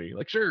explain it to me."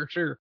 Like, "Sure."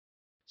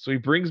 So he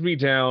brings me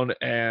down,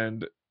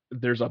 and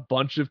there's a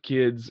bunch of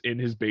kids in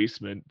his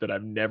basement that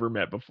I've never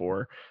met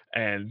before,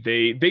 and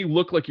they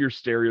look like your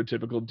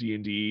stereotypical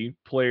D&D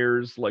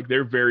players. Like,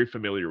 they're very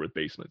familiar with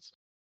basements.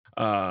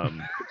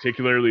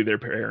 Particularly their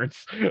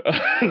parents.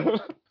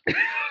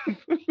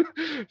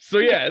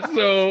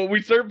 So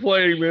we start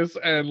playing this,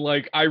 and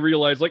like I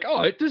realized, like,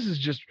 oh, this is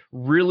just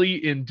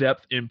really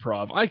in-depth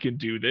improv. I can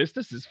do this.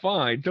 This is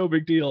fine. No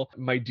big deal.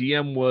 My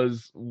DM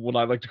was what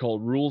I like to call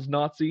rules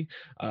Nazi,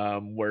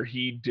 where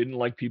he didn't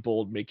like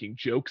people making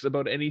jokes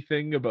about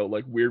anything, about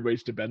like weird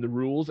ways to bend the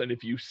rules. And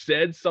if you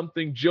said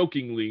something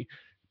jokingly,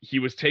 he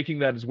was taking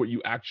that as what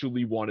you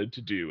actually wanted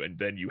to do, and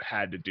then you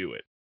had to do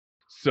it.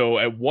 So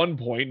at one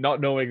point,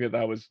 not knowing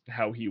that was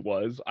how he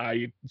was,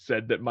 I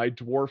said that my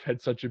dwarf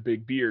had such a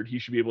big beard, he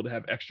should be able to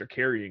have extra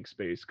carrying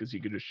space because he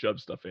could just shove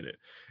stuff in it.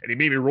 And he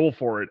made me roll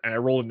for it, and I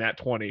rolled a nat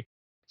 20.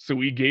 So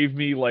he gave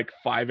me like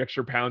 5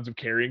 extra pounds of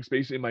carrying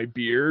space in my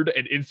beard,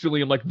 and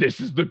instantly I'm like, this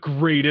is the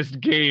greatest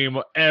game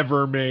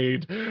ever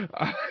made.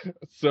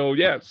 So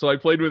I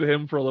played with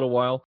him for a little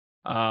while.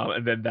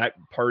 And then that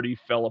party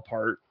fell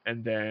apart,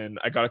 and then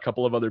I got a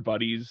couple of other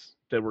buddies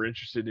that were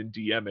interested in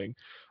DMing.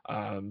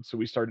 So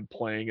we started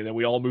playing, and then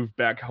we all moved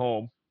back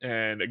home.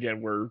 And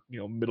again, we're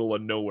middle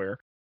of nowhere,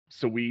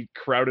 so we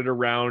crowded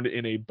around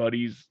in a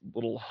buddy's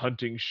little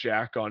hunting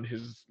shack on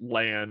his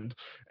land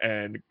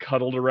and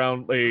cuddled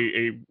around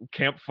a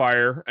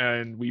campfire,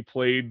 and we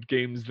played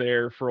games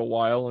there for a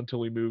while until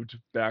we moved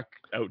back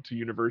out to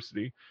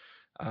university.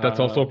 That's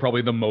also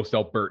probably the most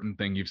Albertan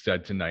thing you've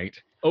said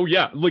tonight. Oh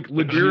yeah, like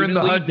we're in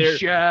the hunting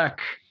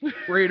shack,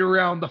 right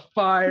around the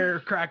fire,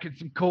 cracking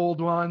some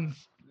cold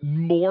ones.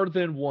 More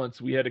than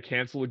once, we had to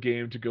cancel a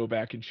game to go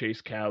back and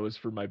chase cows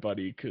for my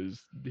buddy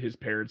because his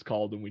parents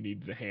called and we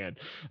needed a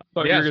hand.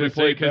 But you're going to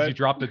say because you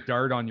dropped a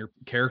dart on your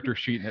character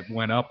sheet and it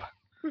went up.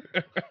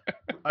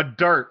 A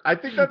dart. I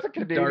think that's a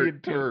Canadian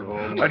term.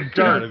 Oh, a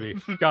dart.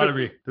 Gotta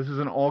be. This is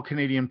an all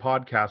Canadian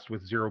podcast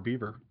with zero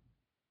beaver.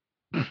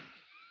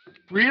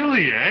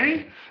 Really,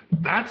 eh?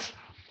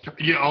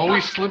 You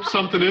always slip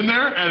something in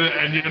there,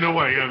 and you know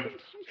what?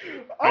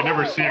 I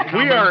never see it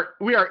coming.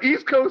 We are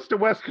East Coast to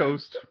West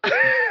Coast.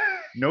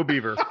 No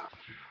beaver.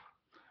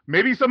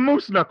 Maybe some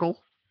moose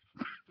knuckle.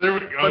 There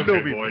we go.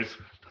 Okay, boys.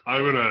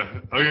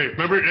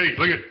 Remember? Hey,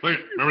 look at.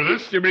 Remember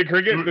this? Jiminy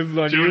Cricket. This is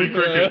on Jiminy you.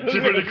 Cricket.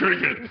 Jiminy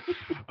Cricket.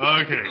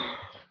 Okay.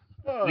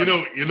 You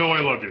know I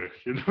love you.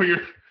 You know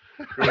you're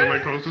one of my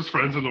closest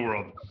friends in the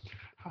world.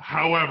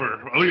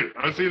 However,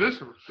 I see this.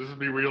 This is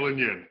me reeling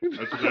in.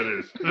 That's what that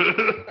is.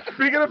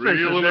 Speaking of fish,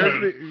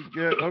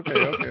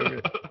 okay.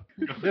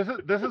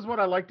 This is what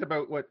I liked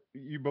about what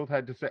you both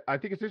had to say. I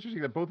think it's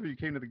interesting that both of you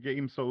came to the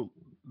game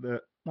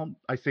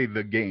I say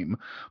the game,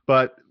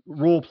 but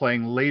role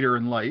playing later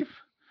in life,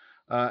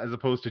 as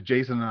opposed to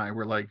Jason and I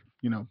were like,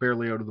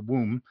 barely out of the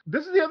womb.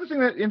 This is the other thing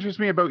that interests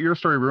me about your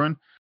story, Ruin.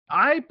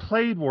 I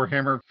played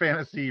Warhammer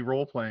Fantasy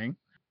role playing.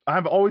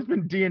 I've always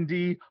been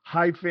D&D,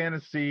 high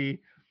fantasy,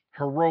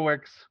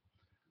 heroics.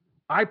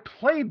 I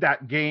played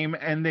that game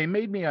and they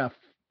made me a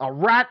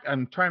rat.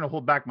 I'm trying to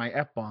hold back my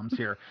F-bombs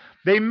here.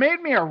 They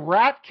made me a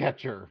rat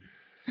catcher.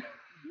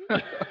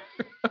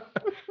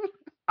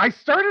 I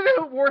started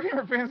out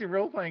Warhammer Fantasy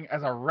role-playing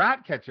as a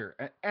rat catcher.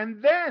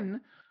 And then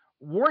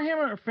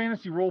Warhammer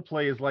Fantasy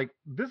roleplay is like,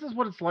 this is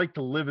what it's like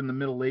to live in the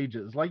Middle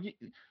Ages. Like,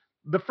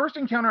 the first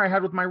encounter I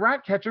had with my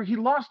rat catcher, he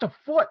lost a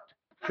foot.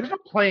 There's no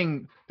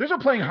playing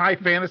high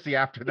fantasy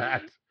after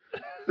that.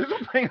 There's no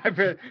playing high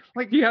fantasy.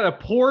 Like, He had a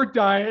poor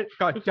diet,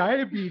 got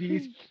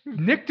diabetes,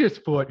 nicked his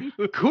foot,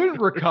 couldn't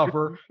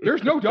recover.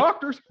 There's no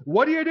doctors.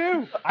 What do you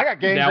do? I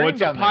got gangrene. Now it's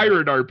a down there.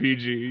 pirate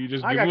RPG. You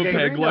just I give got him a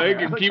gangrene peg down leg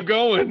there. and keep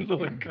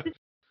going.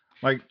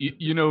 Like,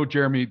 You know,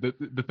 Jeremy,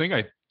 the thing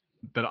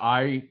that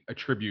I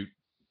attribute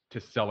to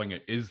selling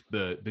it is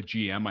the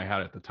GM I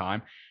had at the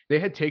time. They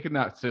had taken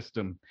that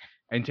system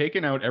and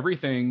taken out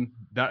everything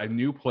that a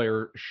new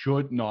player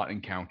should not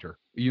encounter.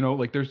 You know,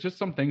 like there's just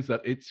some things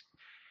that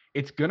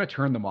it's gonna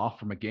turn them off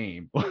from a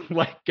game,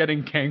 like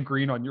getting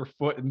gangrene on your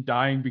foot and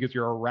dying because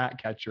you're a rat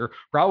catcher,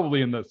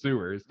 probably in the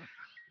sewers.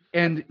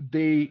 And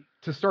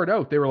to start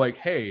out, they were like,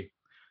 hey,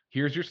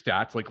 here's your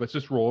stats. Like, let's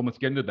just roll them. Let's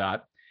get into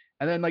that.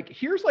 And then like,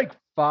 here's like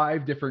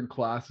 5 different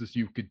classes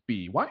you could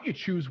be. Why don't you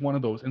choose one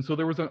of those? And so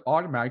there was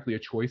automatically a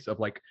choice of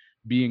like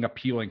being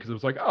appealing, because it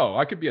was like, oh,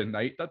 I could be a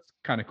knight. That's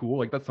kind of cool.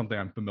 Like, that's something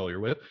I'm familiar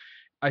with.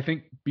 I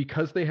think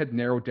because they had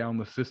narrowed down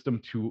the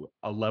system to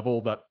a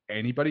level that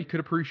anybody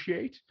could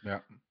appreciate, yeah.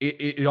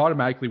 it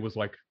automatically was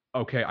like,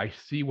 okay, I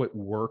see what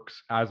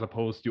works, as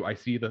opposed to I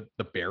see the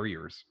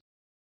barriers.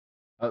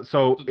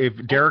 So if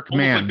Derek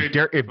Mann, Almost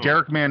like if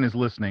Derek Mann is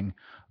listening,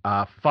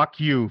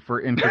 fuck you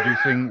for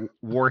introducing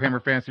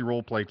Warhammer Fantasy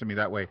Roleplay to me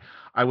that way.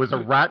 I was a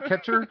rat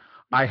catcher.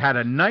 I had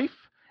a knife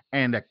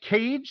and a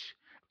cage,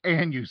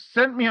 and you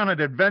sent me on an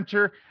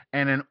adventure,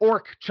 and an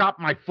orc chopped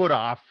my foot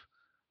off.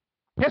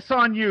 Piss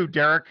on you,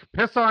 Derek.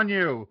 Piss on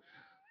you.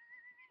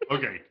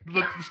 Okay,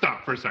 let's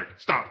stop for a second.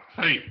 Stop.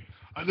 Hey,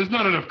 there's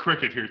not enough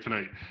cricket here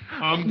tonight.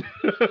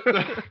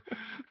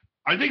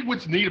 I think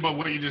what's neat about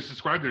what you just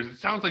described there is it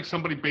sounds like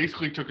somebody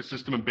basically took a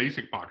system and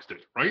basic boxed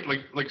it, right?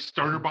 Like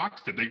starter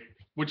boxed it,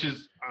 which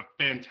is a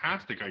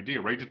fantastic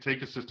idea, right? To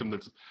take a system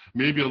that's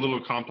maybe a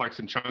little complex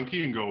and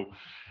chunky and go,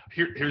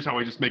 here's how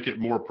I just make it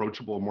more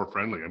approachable and more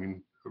friendly. I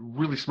mean,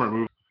 really smart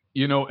move.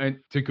 You know, and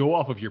to go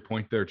off of your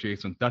point there,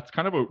 Jason, that's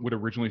kind of what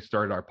originally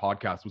started our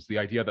podcast, was the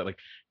idea that like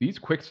these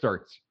quick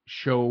starts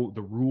show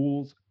the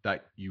rules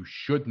that you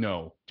should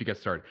know to get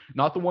started,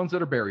 not the ones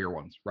that are barrier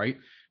ones, right?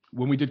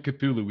 When we did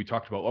Cthulhu, we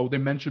talked about, oh, they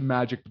mention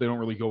magic, but they don't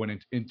really go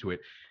into it.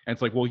 And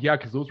it's like, well, yeah,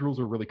 because those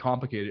rules are really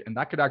complicated, and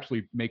that could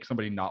actually make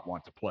somebody not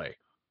want to play.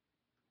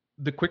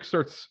 The quick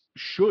starts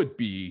should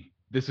be,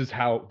 this is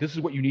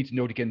what you need to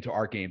know to get into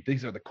our game.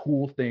 These are the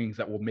cool things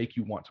that will make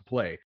you want to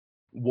play.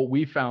 What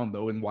we found,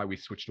 though, and why we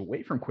switched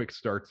away from quick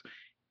starts,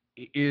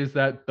 is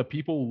that the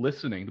people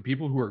listening, the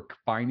people who are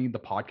finding the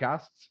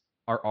podcasts,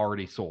 are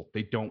already sold.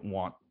 They don't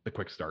want the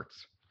quick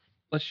starts.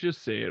 Let's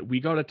just say it. We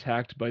got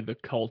attacked by the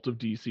cult of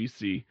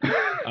DCC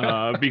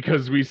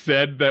because we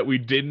said that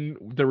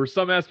there were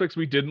some aspects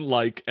we didn't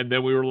like, and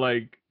then we were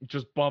like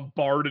just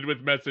bombarded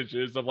with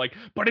messages of like,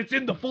 but it's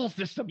in the full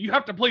system. You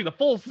have to play the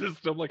full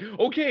system. Like,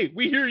 okay,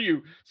 we hear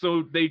you.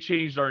 So they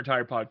changed our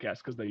entire podcast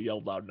because they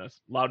yelled loud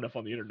enough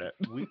on the internet.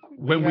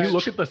 When we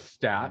look at the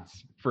stats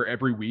for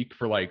every week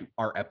for like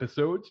our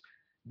episodes,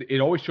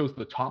 it always shows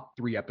the top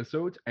 3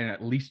 episodes, and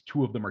at least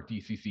 2 of them are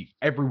DCC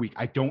every week.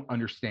 I don't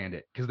understand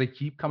it because they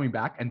keep coming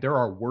back, and there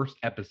are worse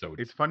episodes.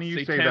 It's funny you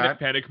say Satanic that.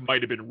 Panic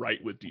might have been right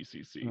with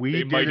DCC. We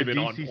They might did have a been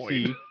on point.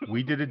 DCC.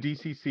 We did a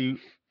DCC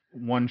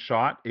one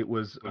shot. It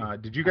was.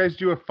 Did you guys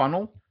do a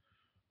funnel?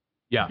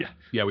 Yeah,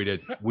 we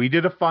did. We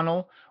did a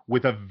funnel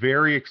with a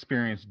very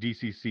experienced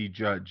DCC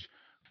judge.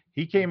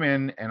 He came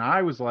in, and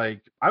I was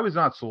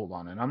not sold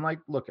on it. I'm like,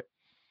 look,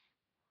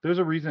 there's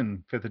a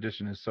reason 5th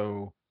edition is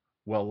so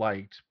well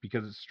liked,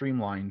 because it's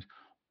streamlined.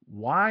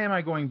 Why am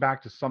I going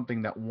back to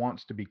something that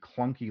wants to be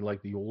clunky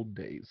like the old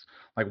days?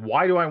 Like,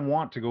 why do I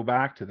want to go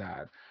back to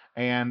that?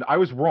 And I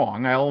was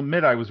wrong. I'll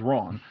admit I was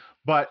wrong.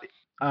 But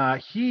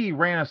he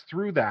ran us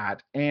through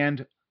that,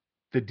 and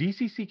the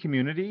DCC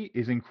community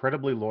is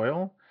incredibly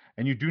loyal,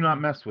 and you do not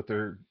mess with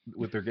their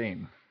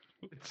game.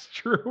 It's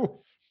true.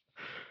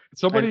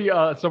 Somebody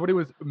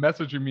was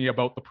messaging me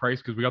about the price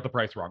because we got the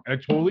price wrong. And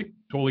I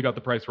totally got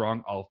the price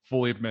wrong. I'll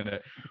fully admit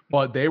it.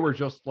 But they were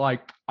just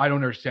like, I don't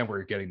understand where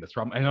you're getting this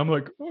from. And I'm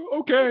like, oh,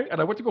 okay. And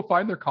I went to go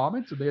find their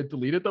comments, and they had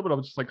deleted them. And I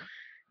was just like,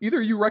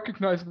 either you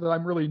recognize that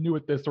I'm really new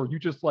at this, or you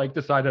just like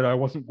decided I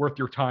wasn't worth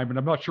your time. And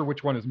I'm not sure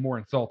which one is more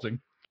insulting.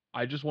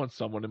 I just want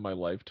someone in my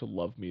life to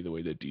love me the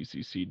way that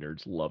DCC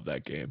nerds love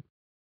that game.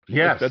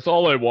 Yes. That's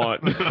all I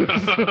want.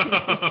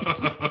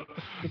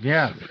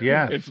 Yes.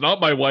 It's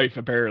not my wife,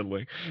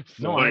 apparently.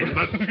 So. No, I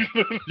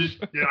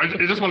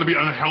just want to be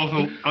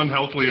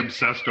unhealthily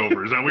obsessed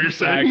over. Is that what you're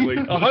saying?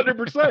 Exactly.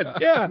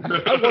 100%. Yeah.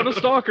 I want a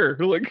stalker.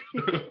 Like,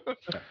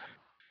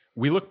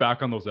 we look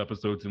back on those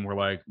episodes and we're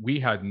like, we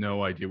had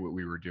no idea what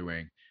we were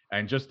doing.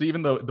 And just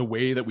even the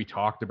way that we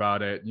talked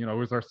about it, you know, it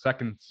was our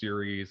second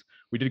series.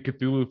 We did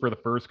Cthulhu for the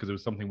first because it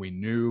was something we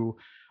knew.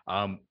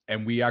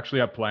 And we actually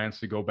have plans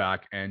to go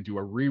back and do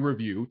a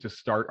re-review to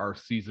start our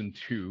season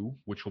 2,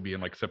 which will be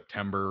in like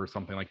September or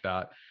something like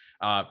that,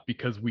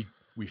 because we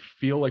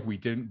feel like we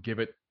didn't give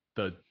it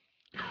the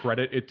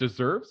credit it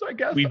deserves, I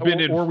guess. We've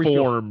been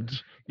informed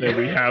that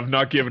we have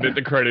not given it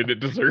the credit it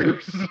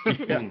deserves.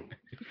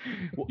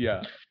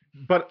 Yeah.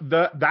 But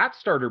that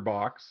starter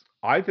box,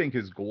 I think,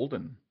 is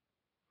golden.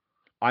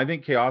 I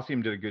think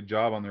Chaosium did a good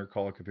job on their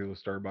Call of Cthulhu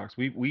starter box.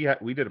 We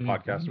did a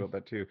podcast about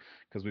that too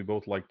because we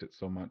both liked it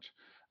so much.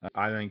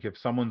 I think if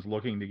someone's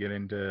looking to get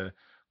into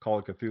Call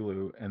of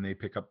Cthulhu and they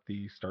pick up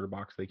the starter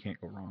box, they can't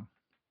go wrong.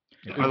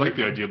 I like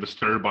the idea of the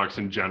starter box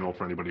in general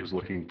for anybody who's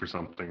looking for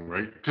something,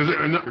 right? Because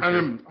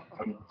I'm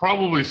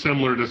probably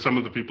similar to some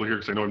of the people here,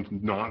 because I know I'm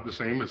not the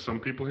same as some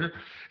people here,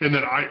 in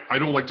that I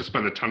don't like to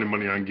spend a ton of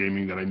money on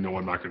gaming that I know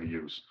I'm not going to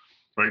use,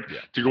 right? Yeah.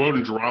 To go out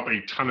and drop a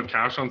ton of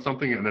cash on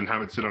something and then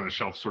have it sit on a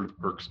shelf sort of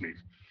irks me.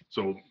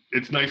 So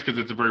it's nice because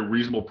it's a very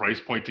reasonable price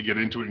point to get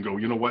into it and go,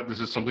 you know what, this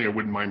is something I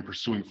wouldn't mind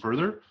pursuing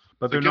further.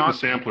 But they're not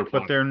sampler.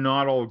 But they're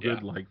not all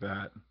good like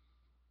that.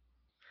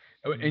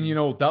 And you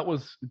know, that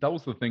was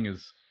the thing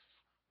is,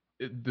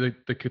 the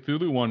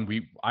Cthulhu one,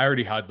 I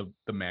already had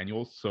the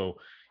manuals, so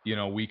you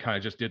know, we kind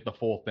of just did the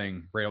full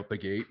thing right out the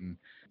gate. And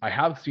I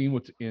have seen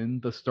what's in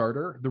the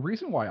starter. The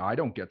reason why I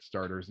don't get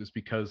starters is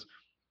because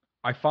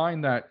I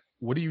find that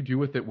what do you do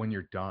with it when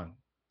you're done?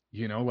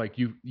 You know, like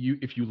you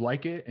if you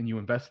like it and you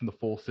invest in the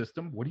full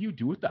system, what do you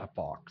do with that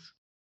box?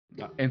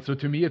 And so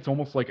to me, it's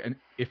almost like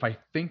if I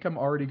think I'm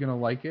already going to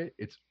like it,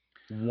 it's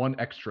one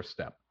extra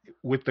step.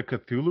 With the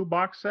Cthulhu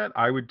box set,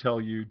 I would tell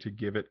you to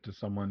give it to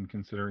someone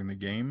considering the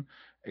game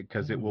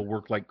because it will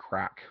work like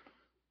crack.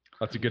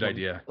 That's a good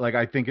idea. Like,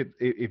 I think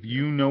if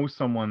you know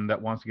someone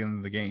that wants to get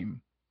into the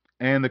game,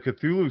 and the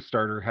Cthulhu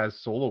starter has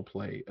solo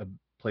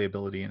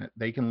playability in it,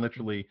 they can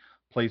literally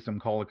play some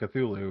Call of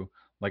Cthulhu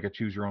like a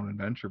choose your own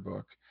adventure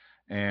book.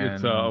 And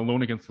it's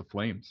Alone Against the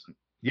Flames.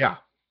 Yeah,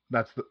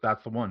 that's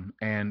the one.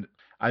 And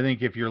I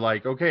think if you're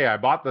like, okay,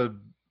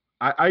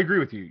 I agree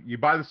with you. You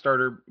buy the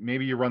starter,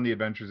 maybe you run the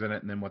adventures in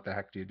it, and then what the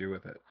heck do you do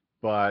with it?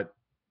 But,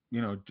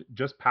 you know,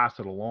 just pass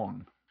it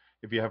along.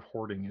 If you have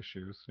hoarding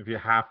issues, if you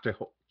have to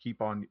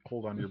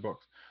hold on to your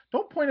books,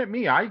 don't point at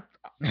me. I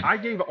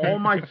gave all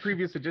my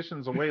previous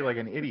editions away like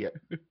an idiot.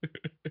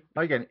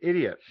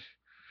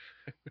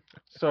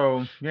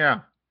 So yeah,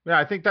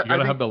 I think that you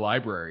gotta have the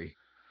library.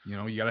 You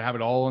know, you gotta have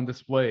it all on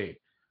display.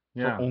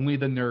 Yeah, for only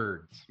the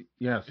nerds.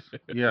 Yes.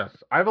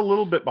 I have a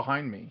little bit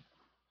behind me.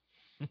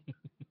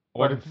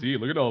 Oh, I can see.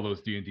 Look at all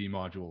those D&D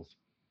modules.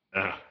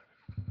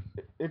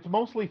 It's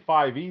mostly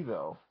 5e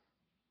though,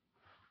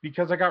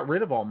 because I got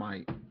rid of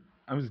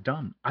I was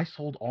done. I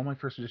sold all my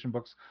first edition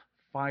books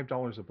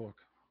 $5 a book.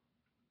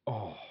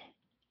 Oh,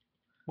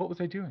 what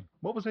was I doing?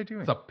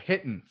 It's a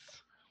pittance.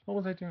 What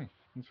was I doing?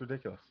 It's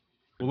ridiculous.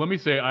 Well, let me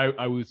say,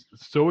 I was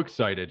so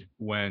excited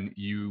when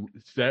you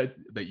said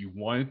that you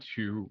wanted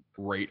to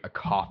rate a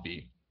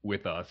coffee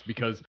with us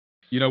because,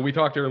 you know, we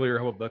talked earlier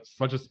how that's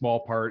such a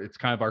small part. It's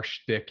kind of our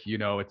shtick, you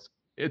know, it's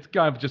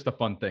kind of just a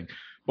fun thing.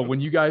 But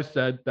when you guys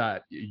said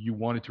that you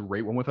wanted to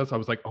rate one with us, I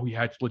was like, oh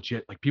yeah, it's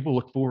legit. Like, people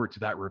look forward to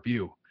that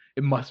review.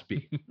 It must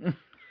be.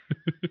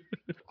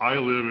 I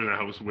live in a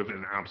house with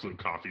an absolute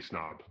coffee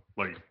snob.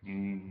 Like,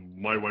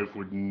 my wife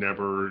would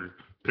never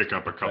pick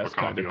up a cup of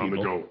coffee on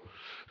the go.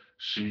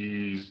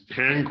 She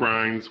hand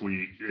grinds.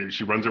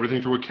 She runs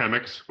everything through a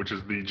Chemex, which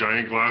is the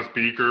giant glass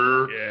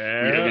beaker.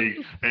 Yeah.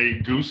 We have a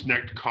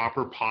goosenecked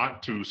copper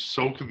pot to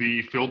soak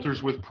the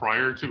filters with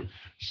prior to.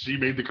 She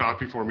made the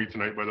coffee for me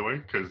tonight, by the way,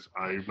 because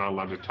I'm not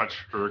allowed to touch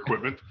her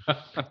equipment.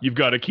 You've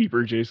got to keep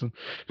her, Jason.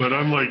 But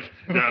I'm like,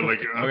 yeah, like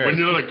okay. When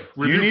you're like,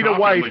 you need a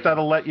wife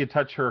that'll let you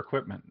touch her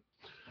equipment.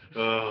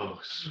 Oh,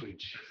 sweet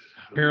Jesus.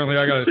 Apparently,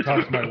 I got to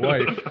talk to my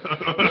wife.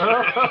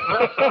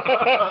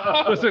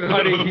 Listen,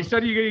 honey, he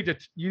said you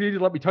need to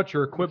let me touch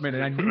your equipment,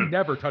 and you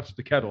never touched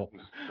the kettle.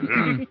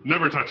 Yeah,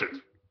 never touch it.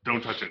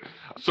 Don't touch it.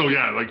 So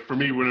yeah, like for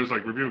me, when it was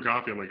like reviewing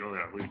coffee, I'm like, oh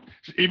yeah.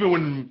 Even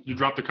when you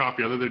dropped the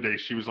coffee the other day,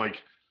 she was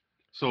like,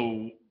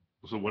 so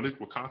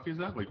what coffee is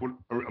that? Like what?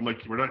 I'm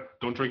like,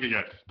 don't drink it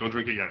yet. Don't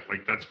drink it yet.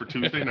 Like that's for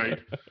Tuesday night.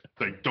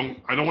 Like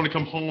I don't want to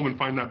come home and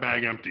find that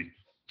bag empty.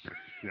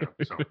 Yeah.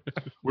 So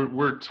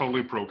we're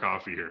totally pro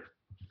coffee here.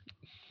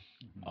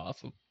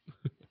 Awesome.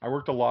 I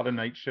worked a lot of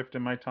night shift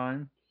in my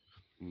time.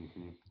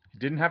 Mm-hmm. It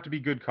didn't have to be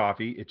good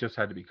coffee. It just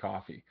had to be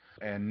coffee.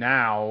 And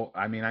now,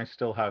 I mean, I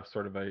still have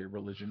sort of a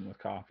religion with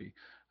coffee.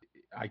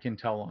 I can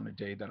tell on a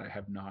day that I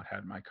have not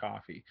had my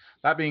coffee.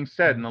 That being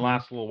said, in the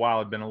last little while,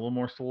 I've been a little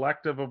more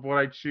selective of what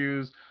I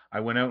choose. I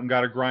went out and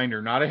got a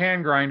grinder, not a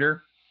hand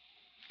grinder,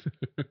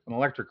 an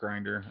electric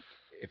grinder.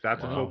 If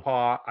that's a faux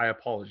pas, I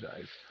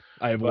apologize.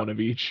 I have one of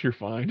each. You're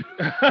fine.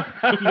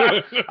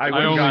 I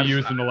only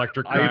use an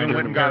electric grinder. I even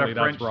went and got a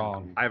French. That's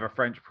wrong. I have a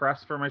French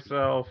press for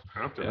myself.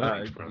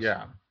 French press.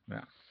 Yeah.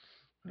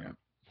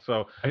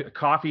 So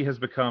coffee has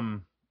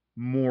become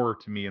more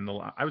to me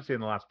I would say in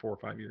the last 4 or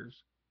 5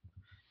 years.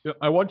 Yeah,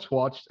 I once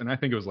watched, and I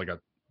think it was like I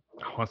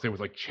want to say it was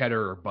like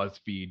Cheddar or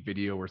BuzzFeed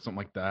video or something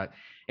like that,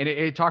 and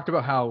it talked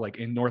about how like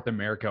in North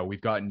America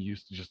we've gotten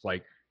used to just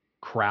like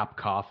crap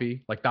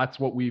coffee, like that's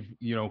what we've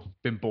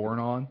been born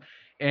on.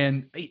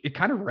 And it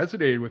kind of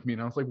resonated with me.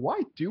 And I was like,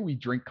 why do we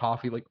drink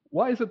coffee? Like,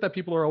 why is it that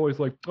people are always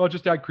like, oh,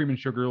 just add cream and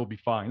sugar, it'll be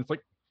fine? It's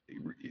like,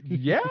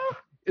 yeah,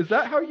 is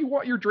that how you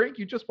want your drink?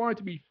 You just want it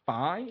to be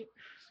fine?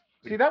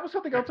 See, that was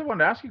something else I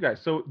wanted to ask you guys.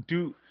 So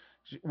do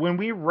When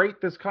we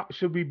rate this,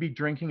 should we be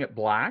drinking it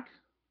black?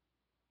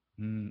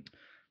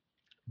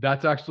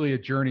 That's actually a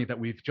journey that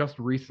we've just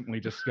recently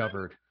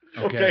discovered.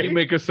 Okay. You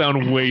make us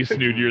sound way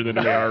snootier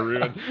than we are,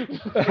 Ruben.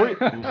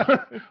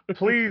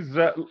 Please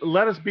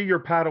let us be your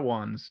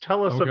Padawans.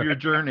 Tell us of your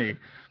journey.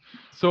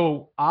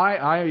 So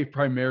I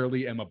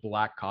primarily am a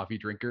black coffee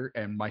drinker,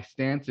 and my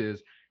stance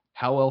is,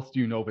 how else do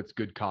you know if it's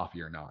good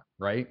coffee or not,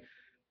 right?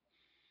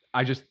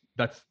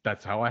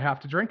 That's how I have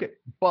to drink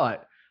it.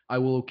 But I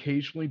will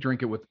occasionally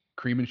drink it with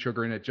cream and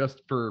sugar in it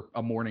just for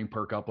a morning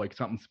perk up, like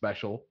something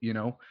special, you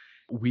know.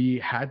 We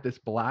had this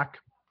black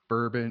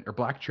bourbon or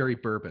black cherry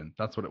bourbon,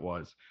 that's what it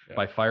was,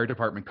 by Fire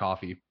Department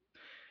Coffee.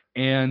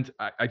 And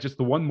I just,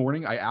 the one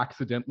morning I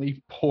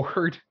accidentally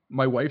poured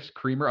my wife's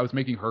creamer. I was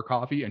making her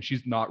coffee, and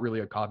she's not really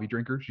a coffee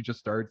drinker. She just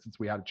started since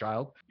we had a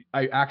child.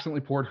 I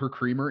accidentally poured her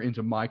creamer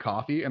into my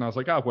coffee, and I was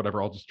like, oh,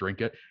 whatever, I'll just drink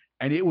it.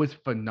 And it was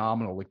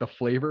phenomenal. Like, the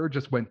flavor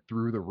just went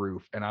through the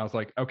roof. And I was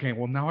like, okay,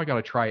 well, now I got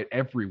to try it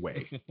every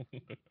way.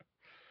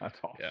 That's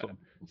awesome.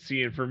 Yeah.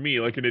 See, and for me,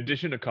 like, in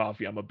addition to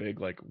coffee, I'm a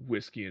big like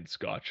whiskey and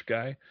scotch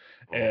guy.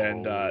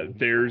 And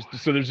there's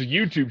a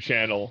YouTube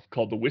channel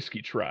called the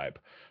Whiskey Tribe,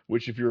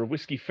 which, if you're a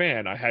whiskey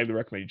fan, I highly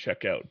recommend you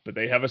check out. But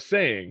they have a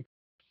saying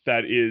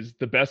that is,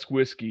 the best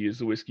whiskey is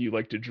the whiskey you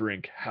like to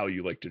drink, how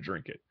you like to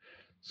drink it.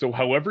 So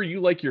however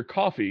you like your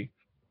coffee,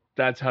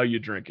 that's how you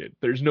drink it.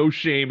 There's no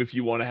shame if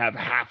you want to have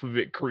half of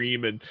it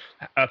cream and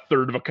a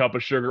third of a cup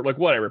of sugar. Like,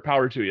 whatever,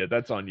 power to you.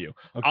 That's on you.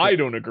 Okay. I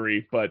don't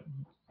agree, but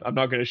I'm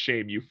not going to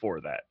shame you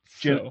for that.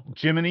 So.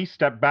 Jiminy,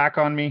 step back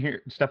on me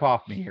here. Step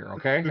off me here,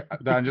 okay?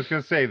 I'm just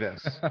going to say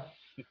this.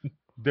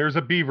 There's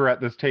a beaver at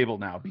this table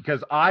now,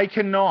 because I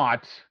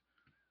cannot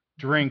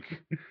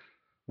drink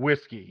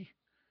whiskey.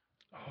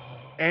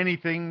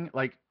 Anything,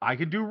 like, I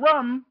could do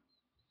rum.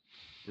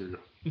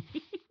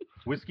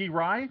 Whiskey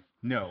rye?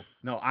 No.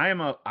 I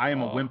am a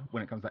wimp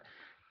when it comes to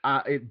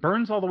that. It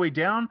burns all the way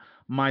down.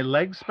 My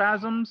leg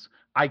spasms.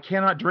 I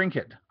cannot drink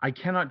it.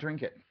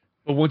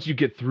 But once you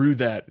get through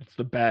that, it's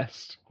the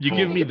best. You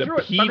give me the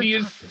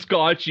peatiest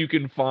scotch you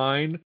can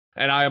find,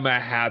 and I am a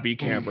happy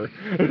camper.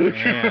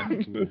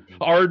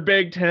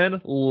 Ardbeg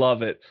 10,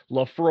 love it.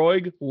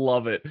 Lafroig,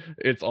 love it.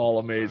 It's all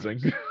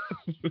amazing.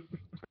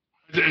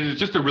 And it's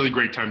just a really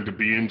great time to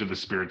be into the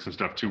spirits and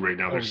stuff too right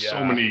now. There's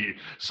so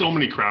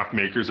many craft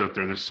makers out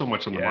there. There's so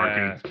much on the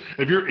market.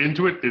 If you're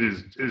into it,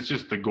 it's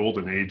just the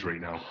golden age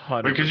right now.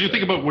 Because you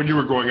think about when you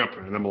were growing up,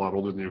 and I'm a lot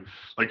older than you,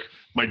 like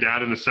my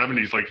dad in the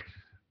 70s, like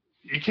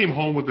he came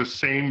home with the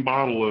same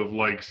bottle of,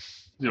 like,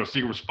 you know,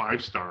 Seagram's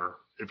 5-star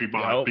if he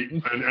bought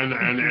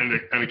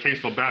and a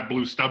case of bad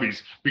blue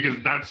stubbies, because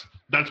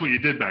that's what you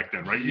did back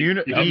then, right?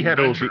 He had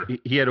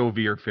OV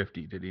or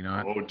 50, did he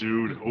not? Oh,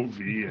 dude, OV,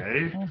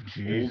 eh? Oh,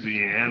 geez.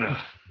 Oviana.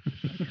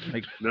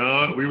 Like,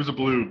 no, we was a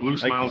blue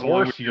smiles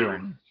along with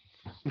you.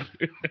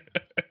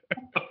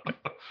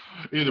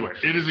 Either way,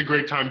 it is a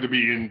great time to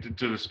be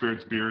into the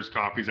spirits, beers,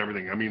 coffees,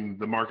 everything. I mean,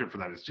 the market for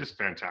that is just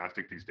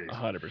fantastic these days.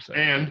 100%.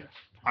 And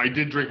I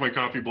did drink my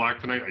coffee black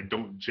tonight. I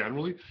don't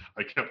generally.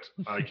 I kept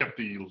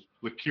the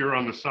liqueur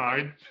on the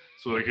side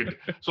so I could.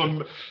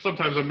 So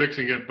sometimes I'm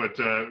mixing it, but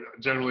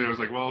generally I was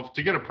like, well,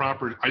 to get a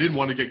proper, I didn't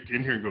want to get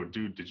in here and go,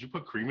 dude, did you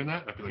put cream in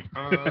that? I'd be like,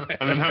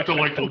 and then have to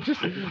like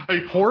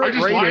pour it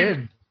right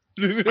in.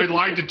 I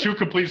lied to two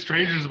complete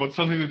strangers about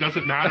something that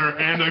doesn't matter,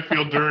 and I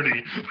feel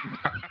dirty.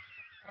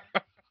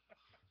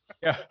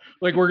 Yeah,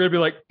 like, we're gonna be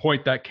like,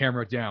 point that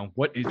camera down.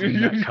 What is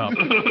in that cup?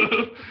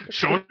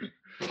 Show us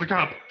the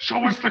cup.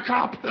 Show us the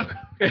cup.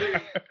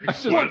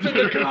 What's in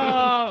the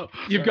cup?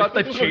 You've got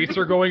the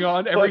chaser going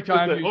on every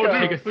time you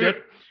take a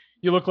sip.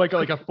 You look like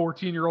a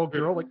 14-year-old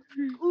girl, like,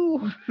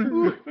 ooh,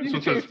 so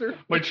it says,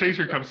 my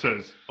chaser cup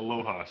says,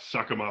 aloha,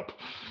 suck 'em up.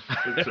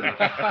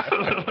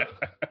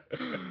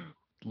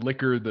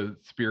 Liquor, the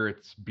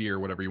spirits, beer,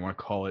 whatever you want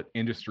to call it,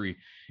 industry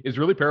is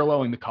really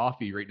paralleling the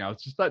coffee right now.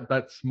 It's just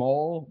that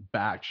small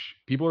batch.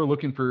 People are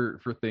looking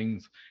for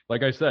things,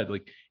 like I said,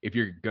 like, if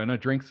you're gonna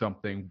drink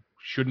something,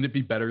 shouldn't it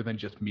be better than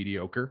just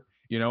mediocre?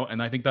 You know,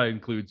 and I think that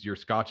includes your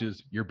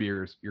scotches, your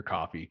beers, your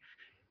coffee,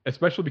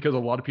 especially because a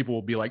lot of people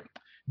will be like,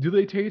 do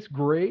they taste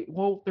great?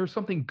 Well, there's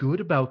something good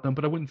about them,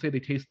 but I wouldn't say they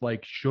taste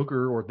like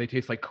sugar or they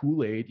taste like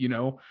Kool-Aid, you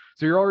know?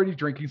 So you're already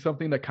drinking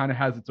something that kind of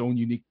has its own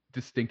unique,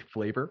 distinct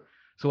flavor.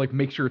 So, like,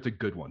 make sure it's a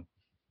good one.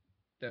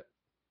 Yeah.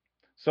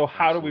 So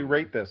how do we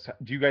rate this?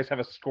 Do you guys have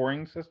a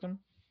scoring system?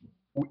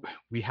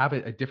 We have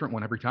a different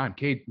one every time.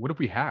 Cade, what have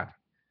we had?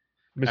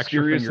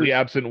 Mysteriously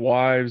Absent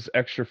Wives,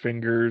 Extra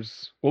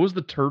Fingers. What was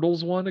the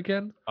Turtles one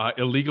again?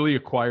 Illegally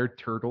Acquired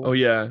Turtles. Oh,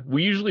 yeah.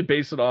 We usually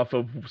base it off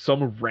of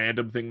some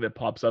random thing that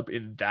pops up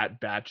in that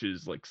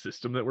batch's, like,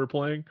 system that we're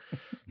playing.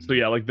 So,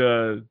 yeah, like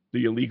the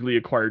Illegally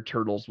Acquired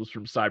Turtles was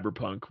from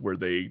Cyberpunk, where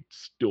they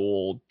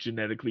stole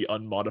genetically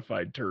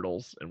unmodified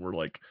turtles and were,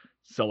 like,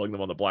 selling them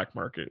on the black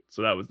market.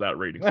 So that was that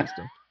rating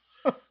system.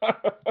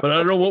 But I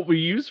don't know what we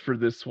use for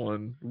this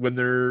one when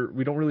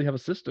we don't really have a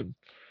system.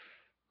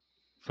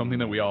 Something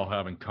that we all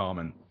have in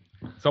common.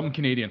 Something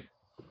Canadian.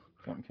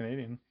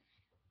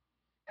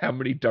 How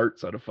many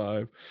darts out of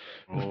 5?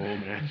 Oh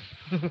man.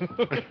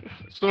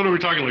 So what are we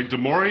talking, like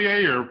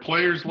DeMaurier or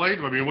Players Light?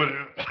 I mean, what?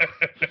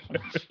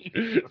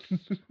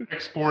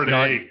 Export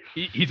No, A.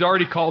 he's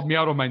already called me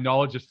out on my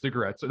knowledge of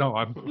cigarettes. No,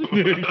 I'm.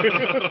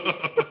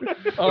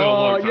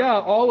 Yeah,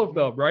 all of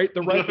them, right?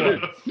 The red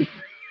ones.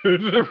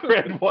 The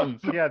red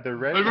ones. Yeah, the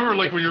red. I remember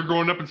like when you were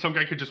growing up and some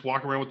guy could just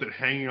walk around with it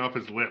hanging off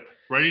his lip,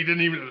 right? He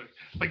didn't even,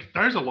 like,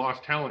 there's a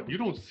lost talent. You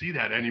don't see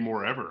that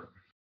anymore ever.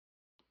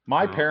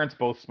 My Wow. parents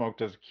both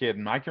smoked as a kid,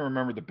 and I can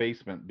remember the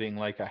basement being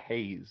like a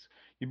haze.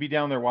 You'd be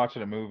down there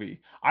watching a movie.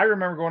 I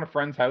remember going to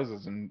friends'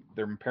 houses and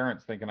their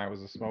parents thinking I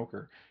was a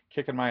smoker,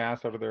 kicking my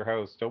ass out of their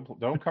house.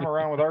 Don't come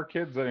around with our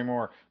kids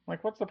anymore. I'm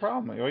like, what's the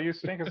problem? Well, you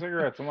stink of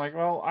cigarettes. I'm like,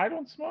 well, I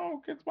don't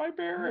smoke. It's my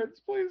parents.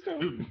 Please don't.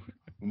 Dude,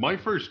 my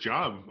first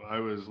job, I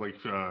was like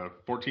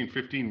 14,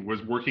 15,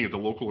 was working at the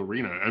local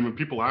arena. And when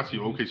people ask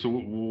you, okay, so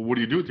what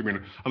do you do with the arena?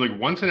 I'm like,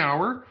 once an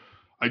hour,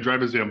 I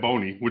drive a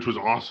Zamboni, which was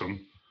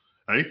awesome.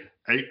 Right?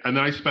 And then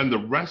I spend the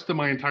rest of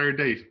my entire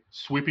day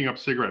sweeping up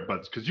cigarette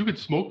butts because you could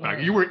smoke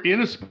back. You were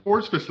in a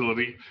sports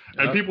facility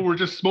and people were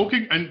just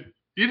smoking, and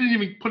you didn't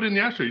even put it in the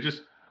ashtray. You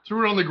just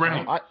threw it on the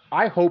ground.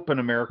 I hope an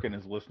American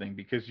is listening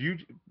because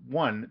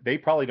one, they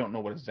probably don't know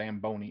what a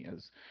Zamboni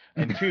is.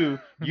 And two,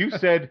 you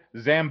said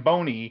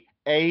Zamboni,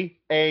 A.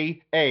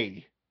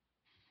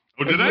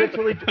 Oh, did I? You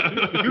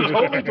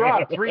totally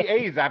dropped 3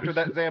 A's after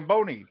that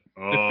Zamboni.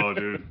 Oh,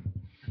 dude.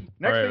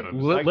 Next All right,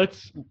 thing,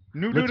 let's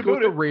new go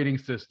with the rating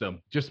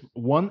system. Just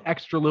one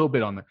extra little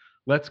bit on that.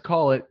 Let's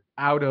call it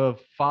out of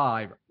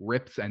 5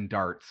 rips and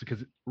darts,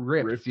 because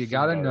rips you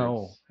gotta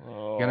know.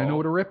 Oh. You gotta know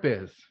what a rip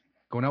is.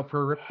 Going out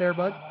for a rip there,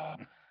 bud?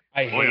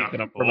 I hate yeah. that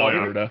I'm from Oh, yeah.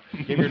 Alberta.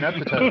 Give your nuts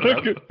a touch,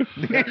 bro.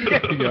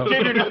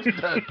 Give your nuts a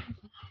touch.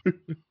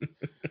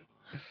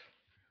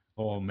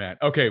 Oh man.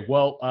 Okay.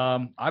 Well,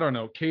 I don't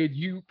know. Cade,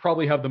 you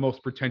probably have the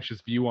most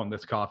pretentious view on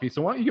this coffee. So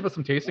why don't you give us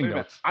some tasting Wait a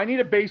minute. notes? I need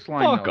a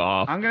baseline. Fuck note.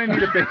 off. I'm gonna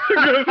need a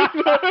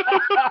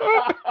baseline.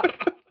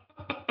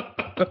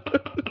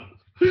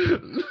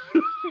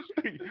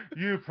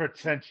 You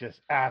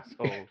pretentious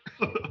asshole.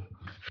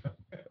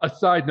 A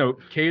side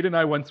note: Cade and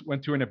I once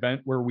went to an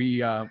event where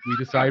we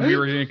decided we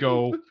were going to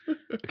go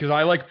because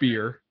I like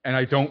beer and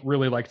I don't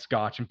really like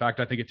Scotch. In fact,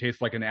 I think it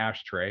tastes like an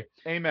ashtray.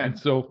 Amen. And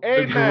so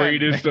The Amen.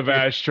 greatest of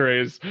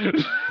ashtrays.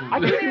 I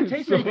can't even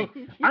taste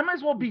anything. I might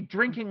as well be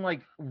drinking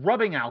like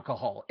rubbing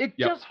alcohol. It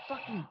Yep. just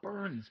fucking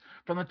burns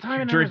from the time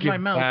it enters Drinking my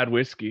mouth. bad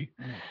whiskey.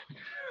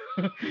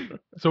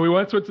 So we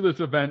once went to this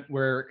event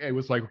where it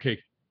was like, okay,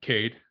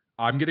 Cade,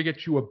 I'm going to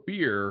get you a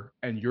beer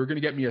and you're going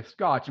to get me a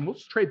Scotch and we'll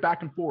just trade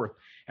back and forth.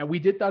 And we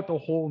did that the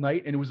whole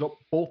night, and it was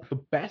both the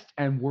best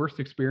and worst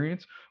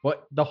experience.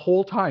 But the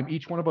whole time,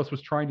 each one of us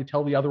was trying to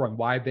tell the other one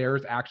why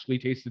theirs actually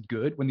tasted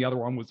good when the other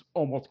one was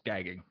almost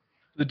gagging.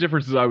 The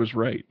difference is I was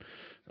right.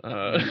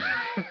 Love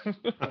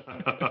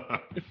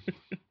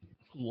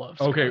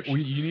Scotch. Okay,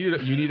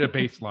 you need a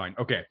baseline.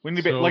 Okay, When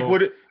you like,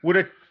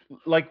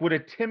 would a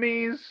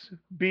Timmy's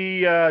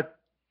be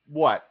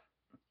what?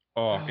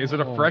 Is it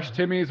a fresh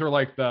Timmy's or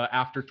like the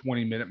after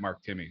 20-minute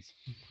mark Timmy's?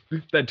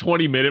 That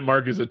 20-minute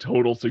mark is a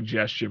total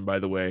suggestion, by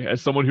the way.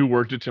 As someone who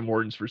worked at Tim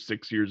Hortons for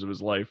 6 years of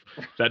his life,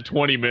 that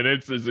 20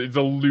 minutes is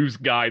a loose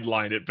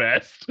guideline at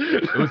best.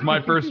 It was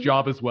my first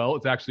job as well.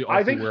 It's actually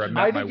also where I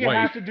met my you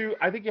wife.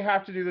 I think you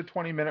have to do the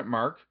 20-minute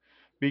mark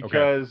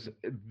because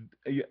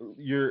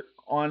you're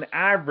on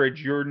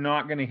average you're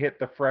not going to hit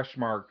the fresh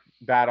mark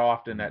that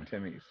often at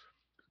Timmy's.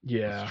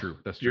 Yeah, That's true.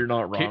 That's true. you're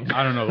not wrong.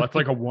 I don't know. That's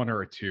like a 1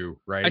 or a 2,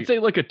 right? I'd say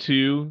like a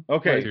 2.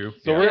 Okay, Two.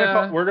 so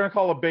Yeah. we're gonna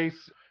call a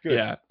base. Good.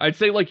 Yeah, I'd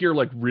say like your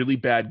like really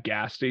bad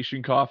gas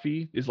station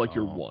coffee is like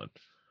your Oh. 1.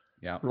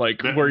 Yeah.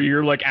 Like That- where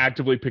you're like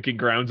actively picking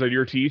grounds out of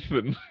your teeth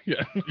and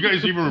yeah. You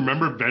guys even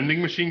remember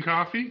vending machine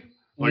coffee?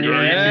 Like,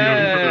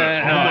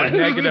 Yeah.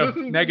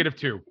 Negative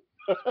 2.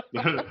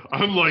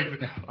 I'm like,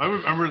 I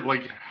remember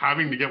like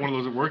having to get one of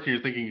those at work, and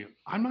you're thinking,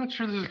 I'm not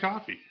sure this is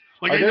coffee.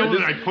 Like, I know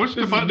that I pushed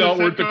the This is button. not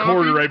that worth said the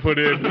quarter coffee. I put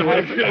in.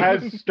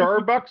 Has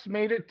Starbucks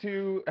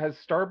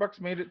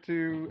made it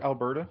to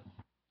Alberta?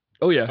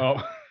 Oh yeah.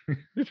 Oh.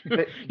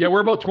 Yeah,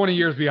 we're about 20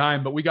 years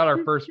behind, but we got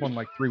our first one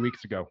like 3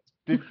 weeks ago.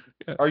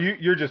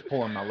 You're just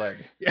pulling my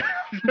leg. Yeah.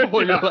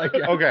 Well, you're like,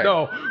 Okay.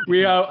 No,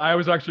 I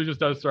was actually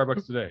just out of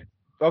Starbucks today.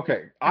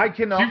 Okay, I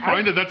cannot. Do you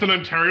find that that's an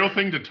Ontario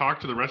thing to talk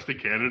to the rest of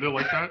Canada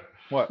like that?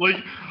 What? Like,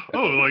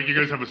 oh, like you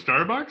guys have a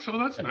Starbucks? Oh,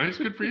 that's nice.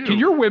 Good for you. Can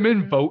your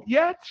women vote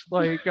yet?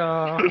 Like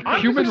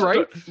human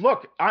rights?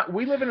 Look,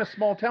 we live in a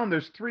small town.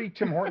 There's 3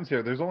 Tim Hortons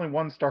here. There's only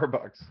 1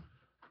 Starbucks.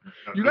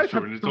 You That's guys true,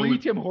 have and it's 3 only-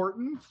 Tim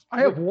Hortons?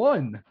 I have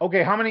 1.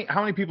 Okay, how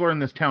many people are in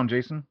this town,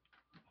 Jason?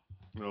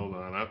 Hold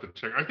on, I have to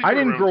check. think I we're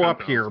didn't around grow up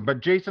 10,000. here, but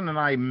Jason and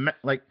I met,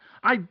 like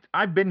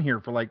I've been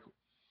here for like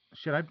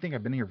shit. I think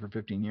I've been here for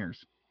 15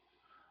 years.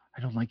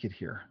 I don't like it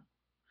here.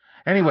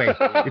 Anyway,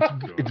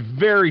 it's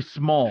very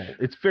small.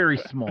 It's very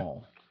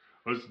small.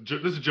 This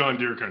is John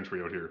Deere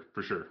country out here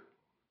for sure.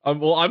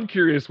 Well, I'm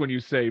curious when you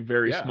say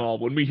very Yeah. small,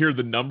 when we hear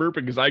the number,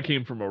 because I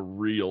came from a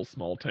real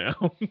small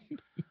town.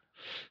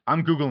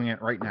 I'm googling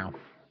it right now.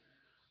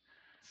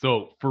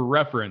 So for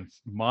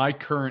reference, my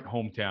current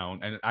hometown,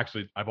 and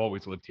actually I've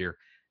always lived here,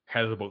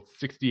 has about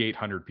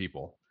 6,800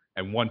 people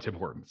and one Tim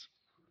Hortons.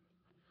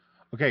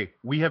 Okay,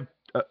 we have,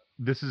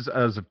 this is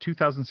as of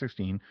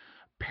 2016,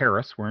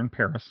 Paris, we're in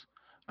Paris,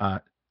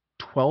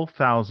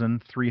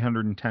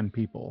 12,310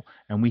 people,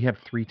 and we have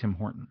 3 Tim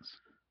Hortons.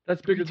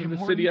 That's bigger than Tim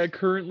the city I Hortons?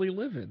 currently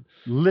live in.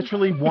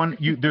 Literally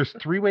there's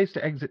 3 ways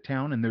to exit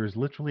town, and there's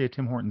literally a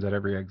Tim Hortons at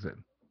every exit.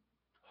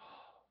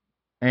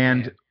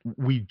 And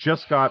we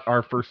just got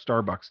our first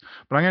Starbucks.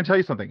 But I'm going to tell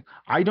you something.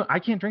 I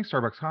can't drink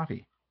Starbucks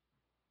coffee.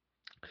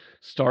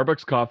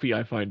 Starbucks coffee,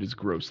 I find, is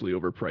grossly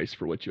overpriced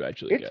for what you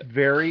actually It's get.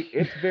 very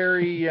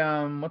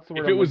what's the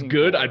word? If it I'm was looking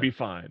good, for? I'd be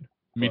fine.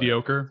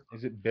 Mediocre.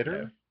 Is it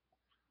bitter?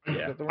 Yeah. Is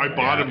that the I word?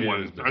 bought him Yeah,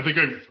 one. it is. I think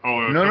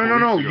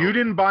No. You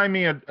didn't buy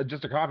me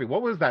just a coffee.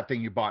 What was that thing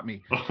you bought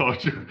me?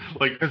 Like,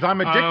 Because I'm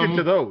addicted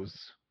to those.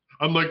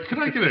 I'm like, could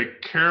I get a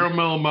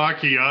caramel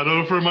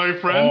macchiato for my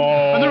friend?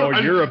 Oh,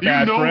 you're a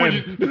bad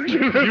when friend.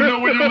 you know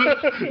when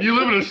you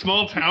live in a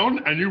small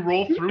town and you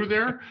roll through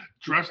there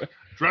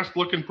dressed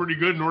looking pretty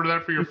good and order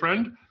that for your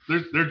friend.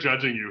 They're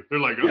judging you. They're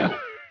like,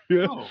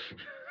 oh,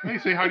 hey,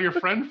 say hi to your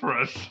friend for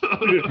us.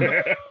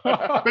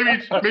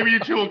 maybe you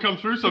two will come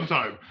through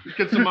sometime.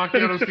 Get some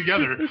macchiatos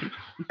together.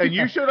 And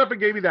you showed up and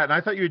gave me that, and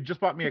I thought you had just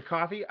bought me a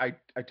coffee. I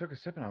took a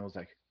sip and I was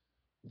like,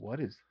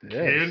 what is this?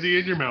 Candy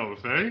in your mouth,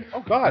 eh?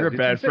 Oh God, You're a it's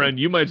bad insane. friend.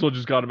 You might as well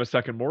just got him a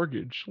second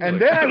mortgage. And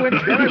Like- then I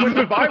went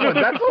to buy one.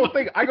 That's the whole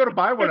thing. I go to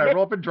buy one. I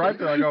roll up and drive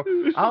to. I go,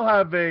 I'll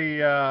have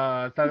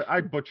I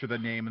butcher the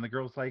name, and the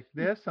girl's like,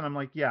 this, and I'm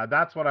like, yeah,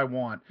 that's what I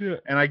want. Yeah.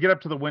 And I get up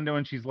to the window,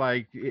 and she's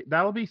like,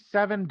 that'll be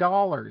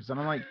 $7, and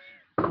I'm like,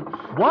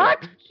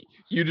 what?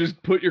 You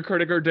just put your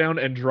credit card down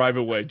and drive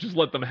away. Just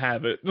let them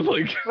have it.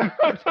 Like,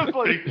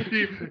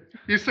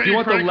 You say you your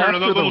want the credit card on left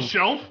that or little the-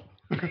 shelf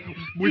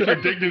with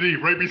your dignity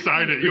right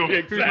beside it. You go,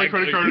 here's my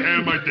credit card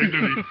and my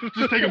dignity.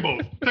 Just take them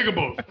both. Take them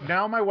both.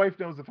 Now my wife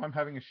knows if I'm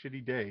having a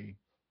shitty day,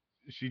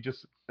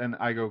 and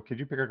I go, could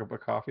you pick up a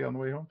coffee on the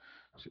way home?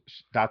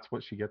 That's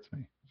what she gets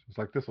me. She's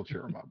like, this will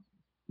cheer him up.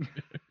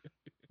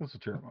 This will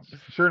cheer him up.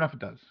 Sure enough, it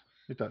does.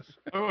 It does.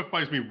 My wife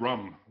buys me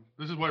rum.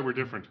 This is why we're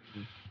different.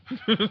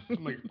 I'm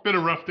like, been a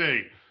rough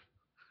day.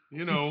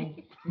 You know.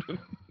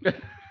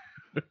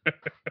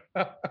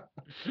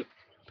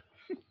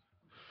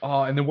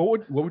 And then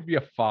what would be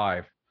a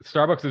 5?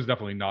 Starbucks is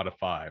definitely not a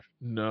 5.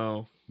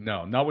 no.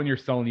 No, not when you're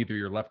selling either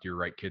your left or your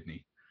right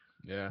kidney.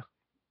 Yeah.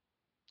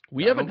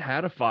 We No. haven't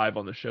had a 5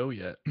 on the show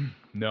yet.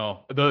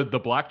 No, the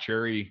black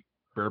cherry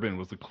bourbon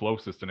was the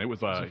closest, and it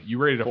was you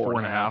rated a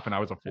 4.5, and I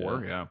was a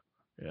 4. Yeah.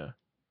 Yeah.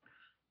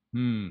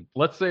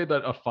 Let's say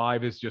that a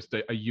 5 is just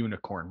a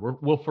unicorn.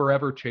 We'll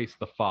forever chase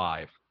the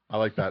 5. I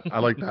like that. I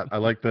like that. I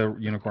like the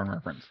unicorn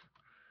reference.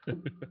 All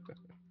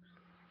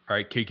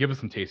right, Kate, give us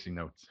some tasting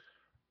notes.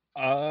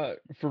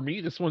 For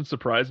me, this one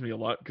surprised me a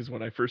lot because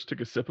when I first took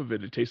a sip of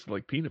it, it tasted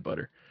like peanut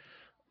butter.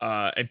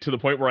 And to the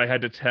point where I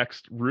had to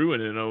text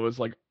Ruin, and I was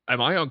like,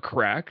 "Am I on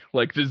crack?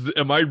 Like,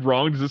 am I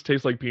wrong? Does this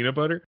taste like peanut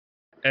butter?"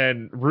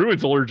 And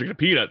Ruin's allergic to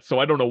peanuts, so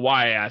I don't know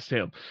why I asked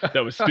him.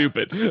 That was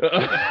stupid.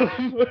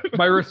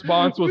 My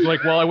response was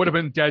like, "Well, I would have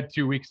been dead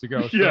 2 weeks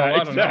ago." So Yeah,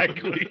 I don't know.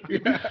 exactly.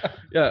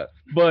 Yeah,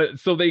 but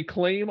so they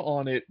claim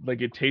on it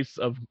like it tastes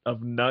of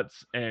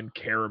nuts and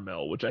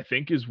caramel, which I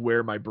think is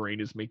where my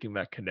brain is making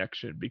that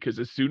connection, because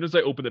as soon as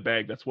I open the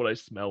bag, that's what I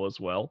smell as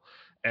well.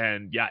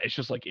 And yeah, it's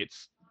just like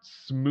it's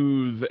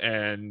smooth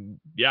and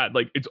yeah,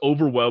 like it's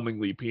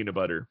overwhelmingly peanut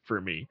butter for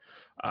me,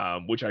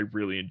 which I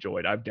really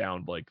enjoyed. I've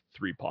downed like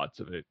 3 pots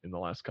of it in the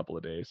last couple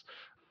of days.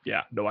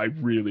 Yeah, no, I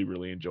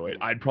really enjoy it.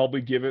 I'd probably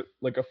give it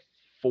like a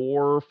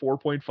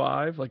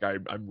 4.5. Like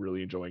I'm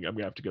really enjoying it. I'm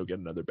gonna have to go get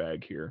another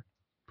bag here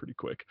pretty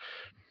quick.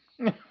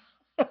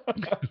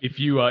 If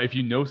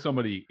you know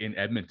somebody in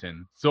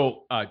Edmonton,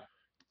 so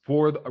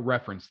for the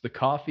reference, the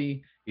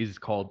coffee is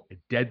called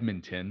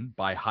Deadmonton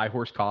by High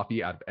Horse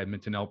Coffee out of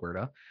Edmonton,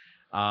 Alberta.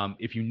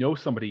 If you know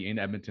somebody in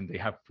Edmonton, they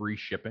have free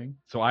shipping.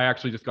 So I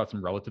actually just got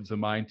some relatives of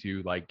mine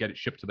to like get it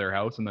shipped to their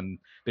house, and then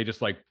they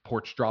just like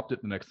porch dropped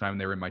it the next time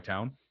they were in my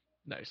town,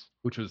 Nice.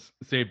 which was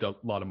saved a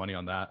lot of money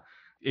on that.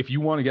 If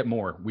you want to get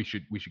more, we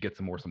should get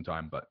some more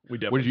sometime. But We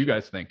definitely. what did you should.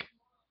 guys think?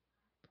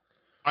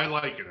 I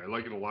like it. I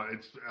like it a lot.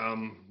 It's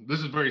this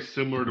is very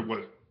similar to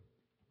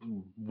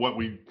what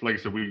we, like I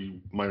said,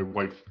 my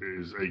wife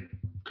is a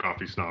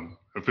coffee snob,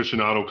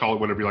 aficionado, call it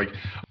whatever you like.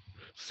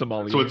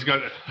 Somali? So it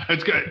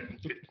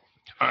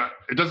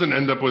doesn't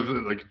end up with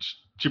like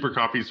cheaper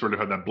coffees sort of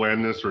have that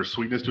blandness or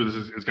sweetness to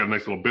it. It's got a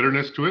nice little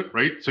bitterness to it,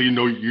 right? So you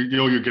know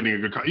you're getting a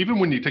good coffee. Even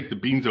when you take the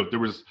beans out, there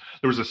was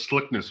a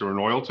slickness or an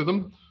oil to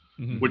them,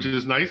 Mhm. which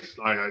is nice.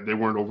 They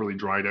weren't overly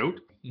dried out,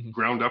 Mhm.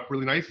 ground up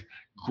really nice.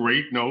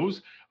 Great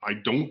nose. I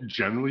don't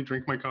generally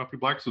drink my coffee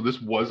black, so this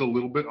was a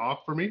little bit off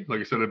for me. Like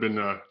I said, I've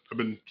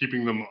been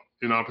keeping them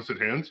in opposite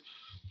hands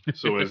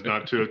so as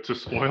not to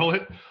spoil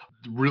it.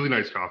 Really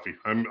nice coffee.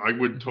 I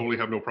would totally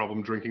have no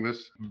problem drinking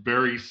this.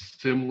 Very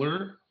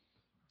similar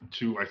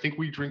to, I think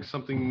we drink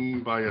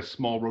something by a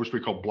small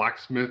roastery called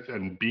Blacksmith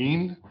and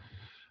Bean.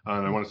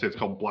 And I want to say it's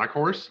called Black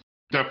Horse.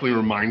 Definitely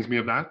reminds me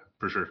of that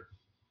for sure.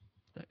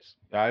 Nice.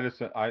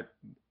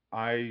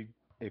 I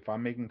if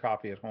I'm making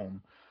coffee at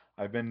home,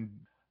 I've been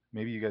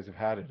maybe you guys have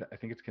had it. I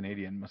think it's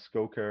Canadian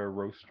Muskoka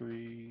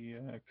Roastery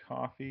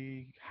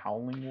coffee,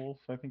 Howling Wolf,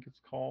 I think it's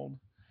called,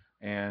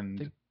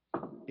 and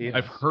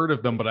I've heard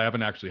of them, but I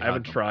haven't actually I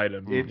haven't had them. tried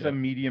them. it's a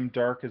medium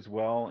dark as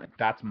well.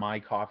 That's my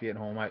coffee at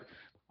home.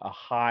 A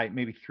high,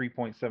 maybe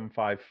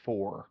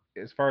 3.754.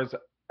 As far as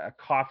a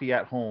coffee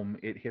at home,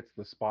 it hits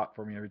the spot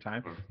for me every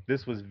time.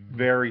 This was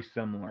very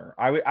similar.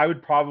 I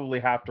would probably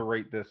have to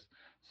rate this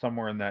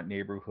somewhere in that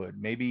neighborhood.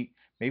 Maybe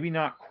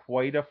not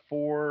quite a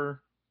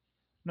 4.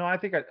 No, I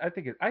think I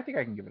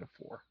can give it a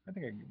 4. I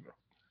think I can give it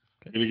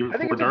a Can you give I it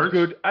think 4 it's a darts?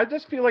 good. I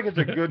just feel like it's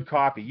a good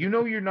coffee.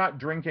 You're not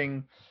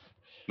drinking.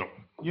 No.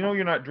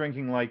 You're not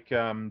drinking like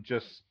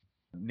just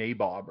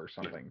Nabob or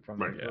something from.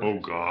 Right. the Oh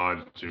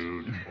God,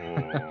 dude.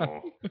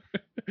 Oh.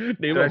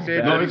 Name I a say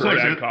it? bad No, it's for like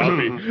that it-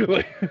 coffee.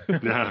 Like,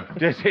 Yeah.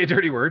 Did I say a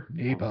dirty word?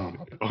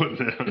 Nabob. Oh,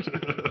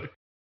 no.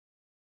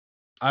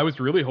 I was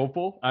really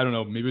hopeful. I don't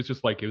know. Maybe it's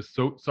just like it was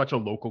such a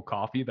local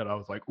coffee that I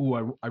was like,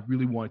 "Ooh, I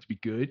really want it to be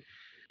good,"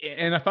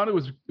 and I found it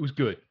was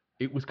good.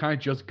 It was kind of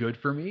just good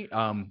for me.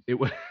 It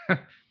was it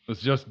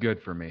was just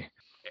good for me.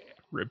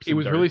 rips It and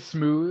was really darts.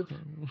 smooth.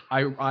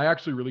 I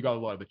actually really got a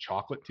lot of the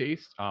chocolate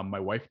taste. My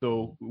wife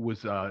though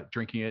was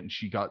drinking it and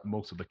she got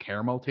most of the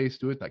caramel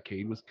taste to it that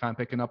Cade was kind of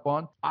picking up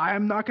on.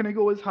 I'm not gonna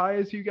go as high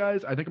as you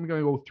guys. I think I'm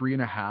gonna go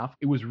 3.5.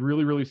 It was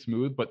really really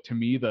smooth, but to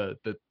me the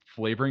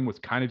flavoring was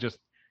kind of just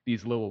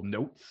these little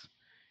notes.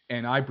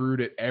 And I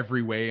brewed it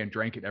every way and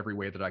drank it every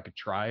way that I could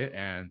try it,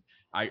 and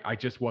I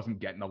just wasn't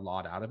getting a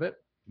lot out of it.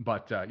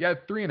 But yeah,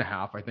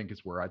 3.5 I think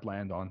is where I'd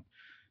land on.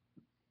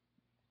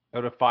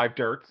 Out of 5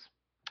 darts.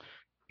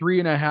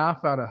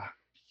 3.5 out of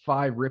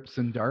 5 rips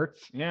and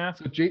darts. Yeah.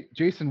 So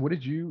Jason, what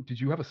did you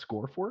have a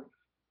score for it?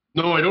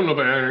 No, I don't know if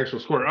I had an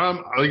actual score.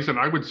 Like I said,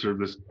 I would serve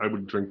this. I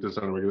would drink this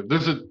on a regular.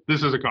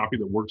 This is a coffee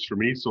that works for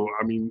me. So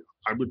I mean,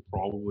 I would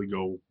probably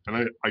go, and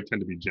I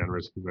tend to be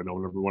generous because I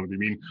don't ever want to be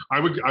mean. I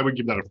would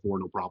give that a 4,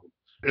 no problem.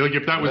 Like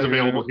if that was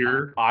available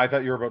here. I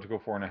thought you were about to go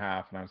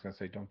 4.5, and I was going to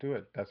say, don't do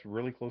it. That's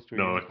really close to a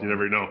No, unicorn. you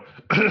never know.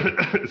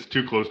 It's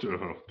too close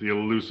to the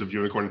elusive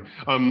unicorn.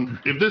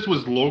 If this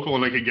was local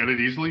and I could get it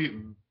easily,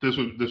 this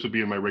would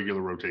be in my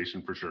regular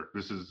rotation for sure.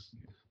 This is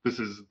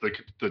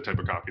the type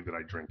of coffee that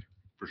I drink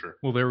for sure.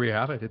 Well, there we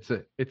have it.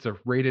 It's a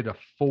rated a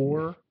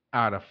 4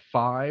 out of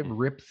 5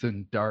 rips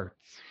and darts.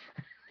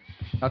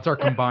 That's our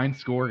combined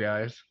score,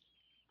 guys.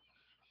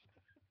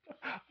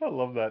 I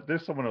love that.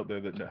 There's someone out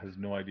there that has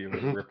no idea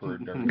what a ripper or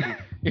dart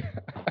is.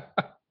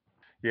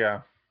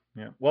 Yeah.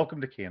 Welcome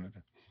to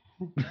Canada.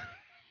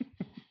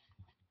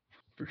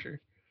 For sure.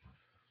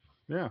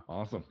 Yeah.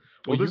 Awesome.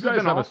 Well, Well, you this has guys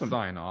been have awesome. a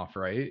sign off,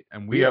 right?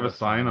 And We have a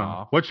sign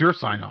off. What's your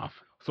sign off?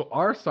 So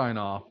our sign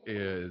off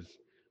is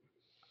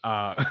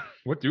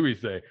what do we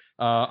say?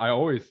 I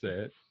always say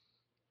it.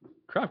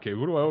 Crap, Kate,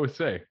 what do I always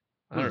say?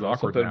 I This don't is know,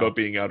 awkward something now. about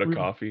being out of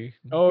coffee.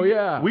 Oh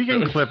yeah. We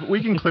can clip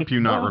you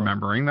not No.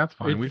 remembering. That's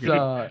fine. We It's,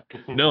 can.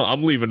 No,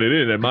 I'm leaving it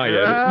in at my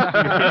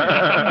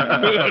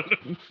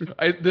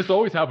end. this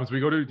always happens. We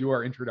go to do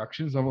our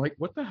introductions. I'm like,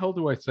 what the hell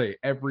do I say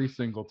every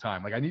single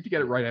time? Like, I need to get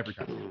it right every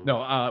time.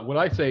 No, what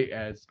I say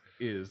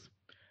is,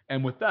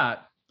 and with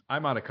that,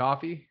 I'm out of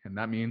coffee, and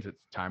that means it's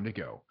time to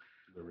go.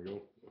 There we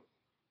go.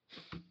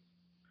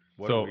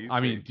 What So, do we I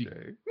say, mean,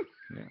 Jay?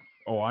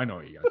 Oh, I know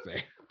what you guys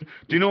say.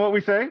 Do you know what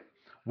we say?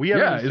 We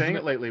haven't Yeah, been isn't saying it-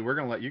 it lately. We're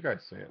gonna let you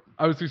guys say it.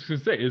 I was just gonna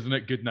say, isn't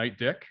it good night,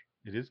 Dick?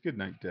 It is good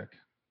night, Dick.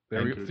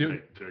 There we Good go.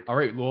 night, Dick. All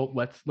right, well,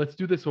 let's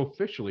do this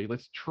officially.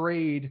 Let's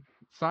trade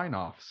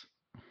sign-offs.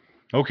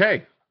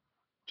 Okay.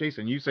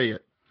 Jason, you say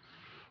it.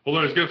 Hold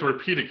on, I was gonna have to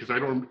repeat it because I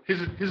don't.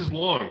 His is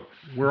long.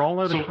 We're all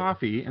out So- of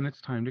coffee, and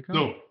it's time to go.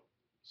 No.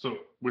 So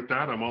with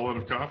that, I'm all out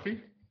of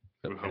coffee.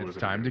 How And was it's it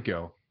time to again?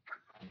 go.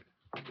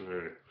 All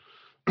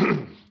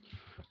right.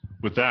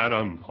 With that,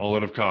 I'm all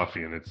out of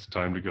coffee, and it's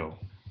time to go.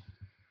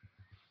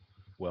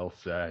 Well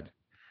said.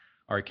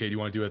 All right, Kate, you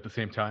want to do it at the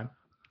same time?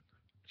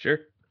 Sure.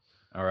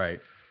 All right.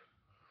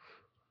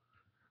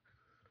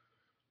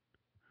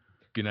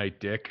 Good night,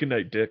 Dick. Good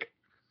night, Dick.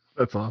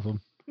 That's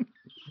awesome.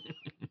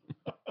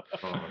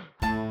 Oh,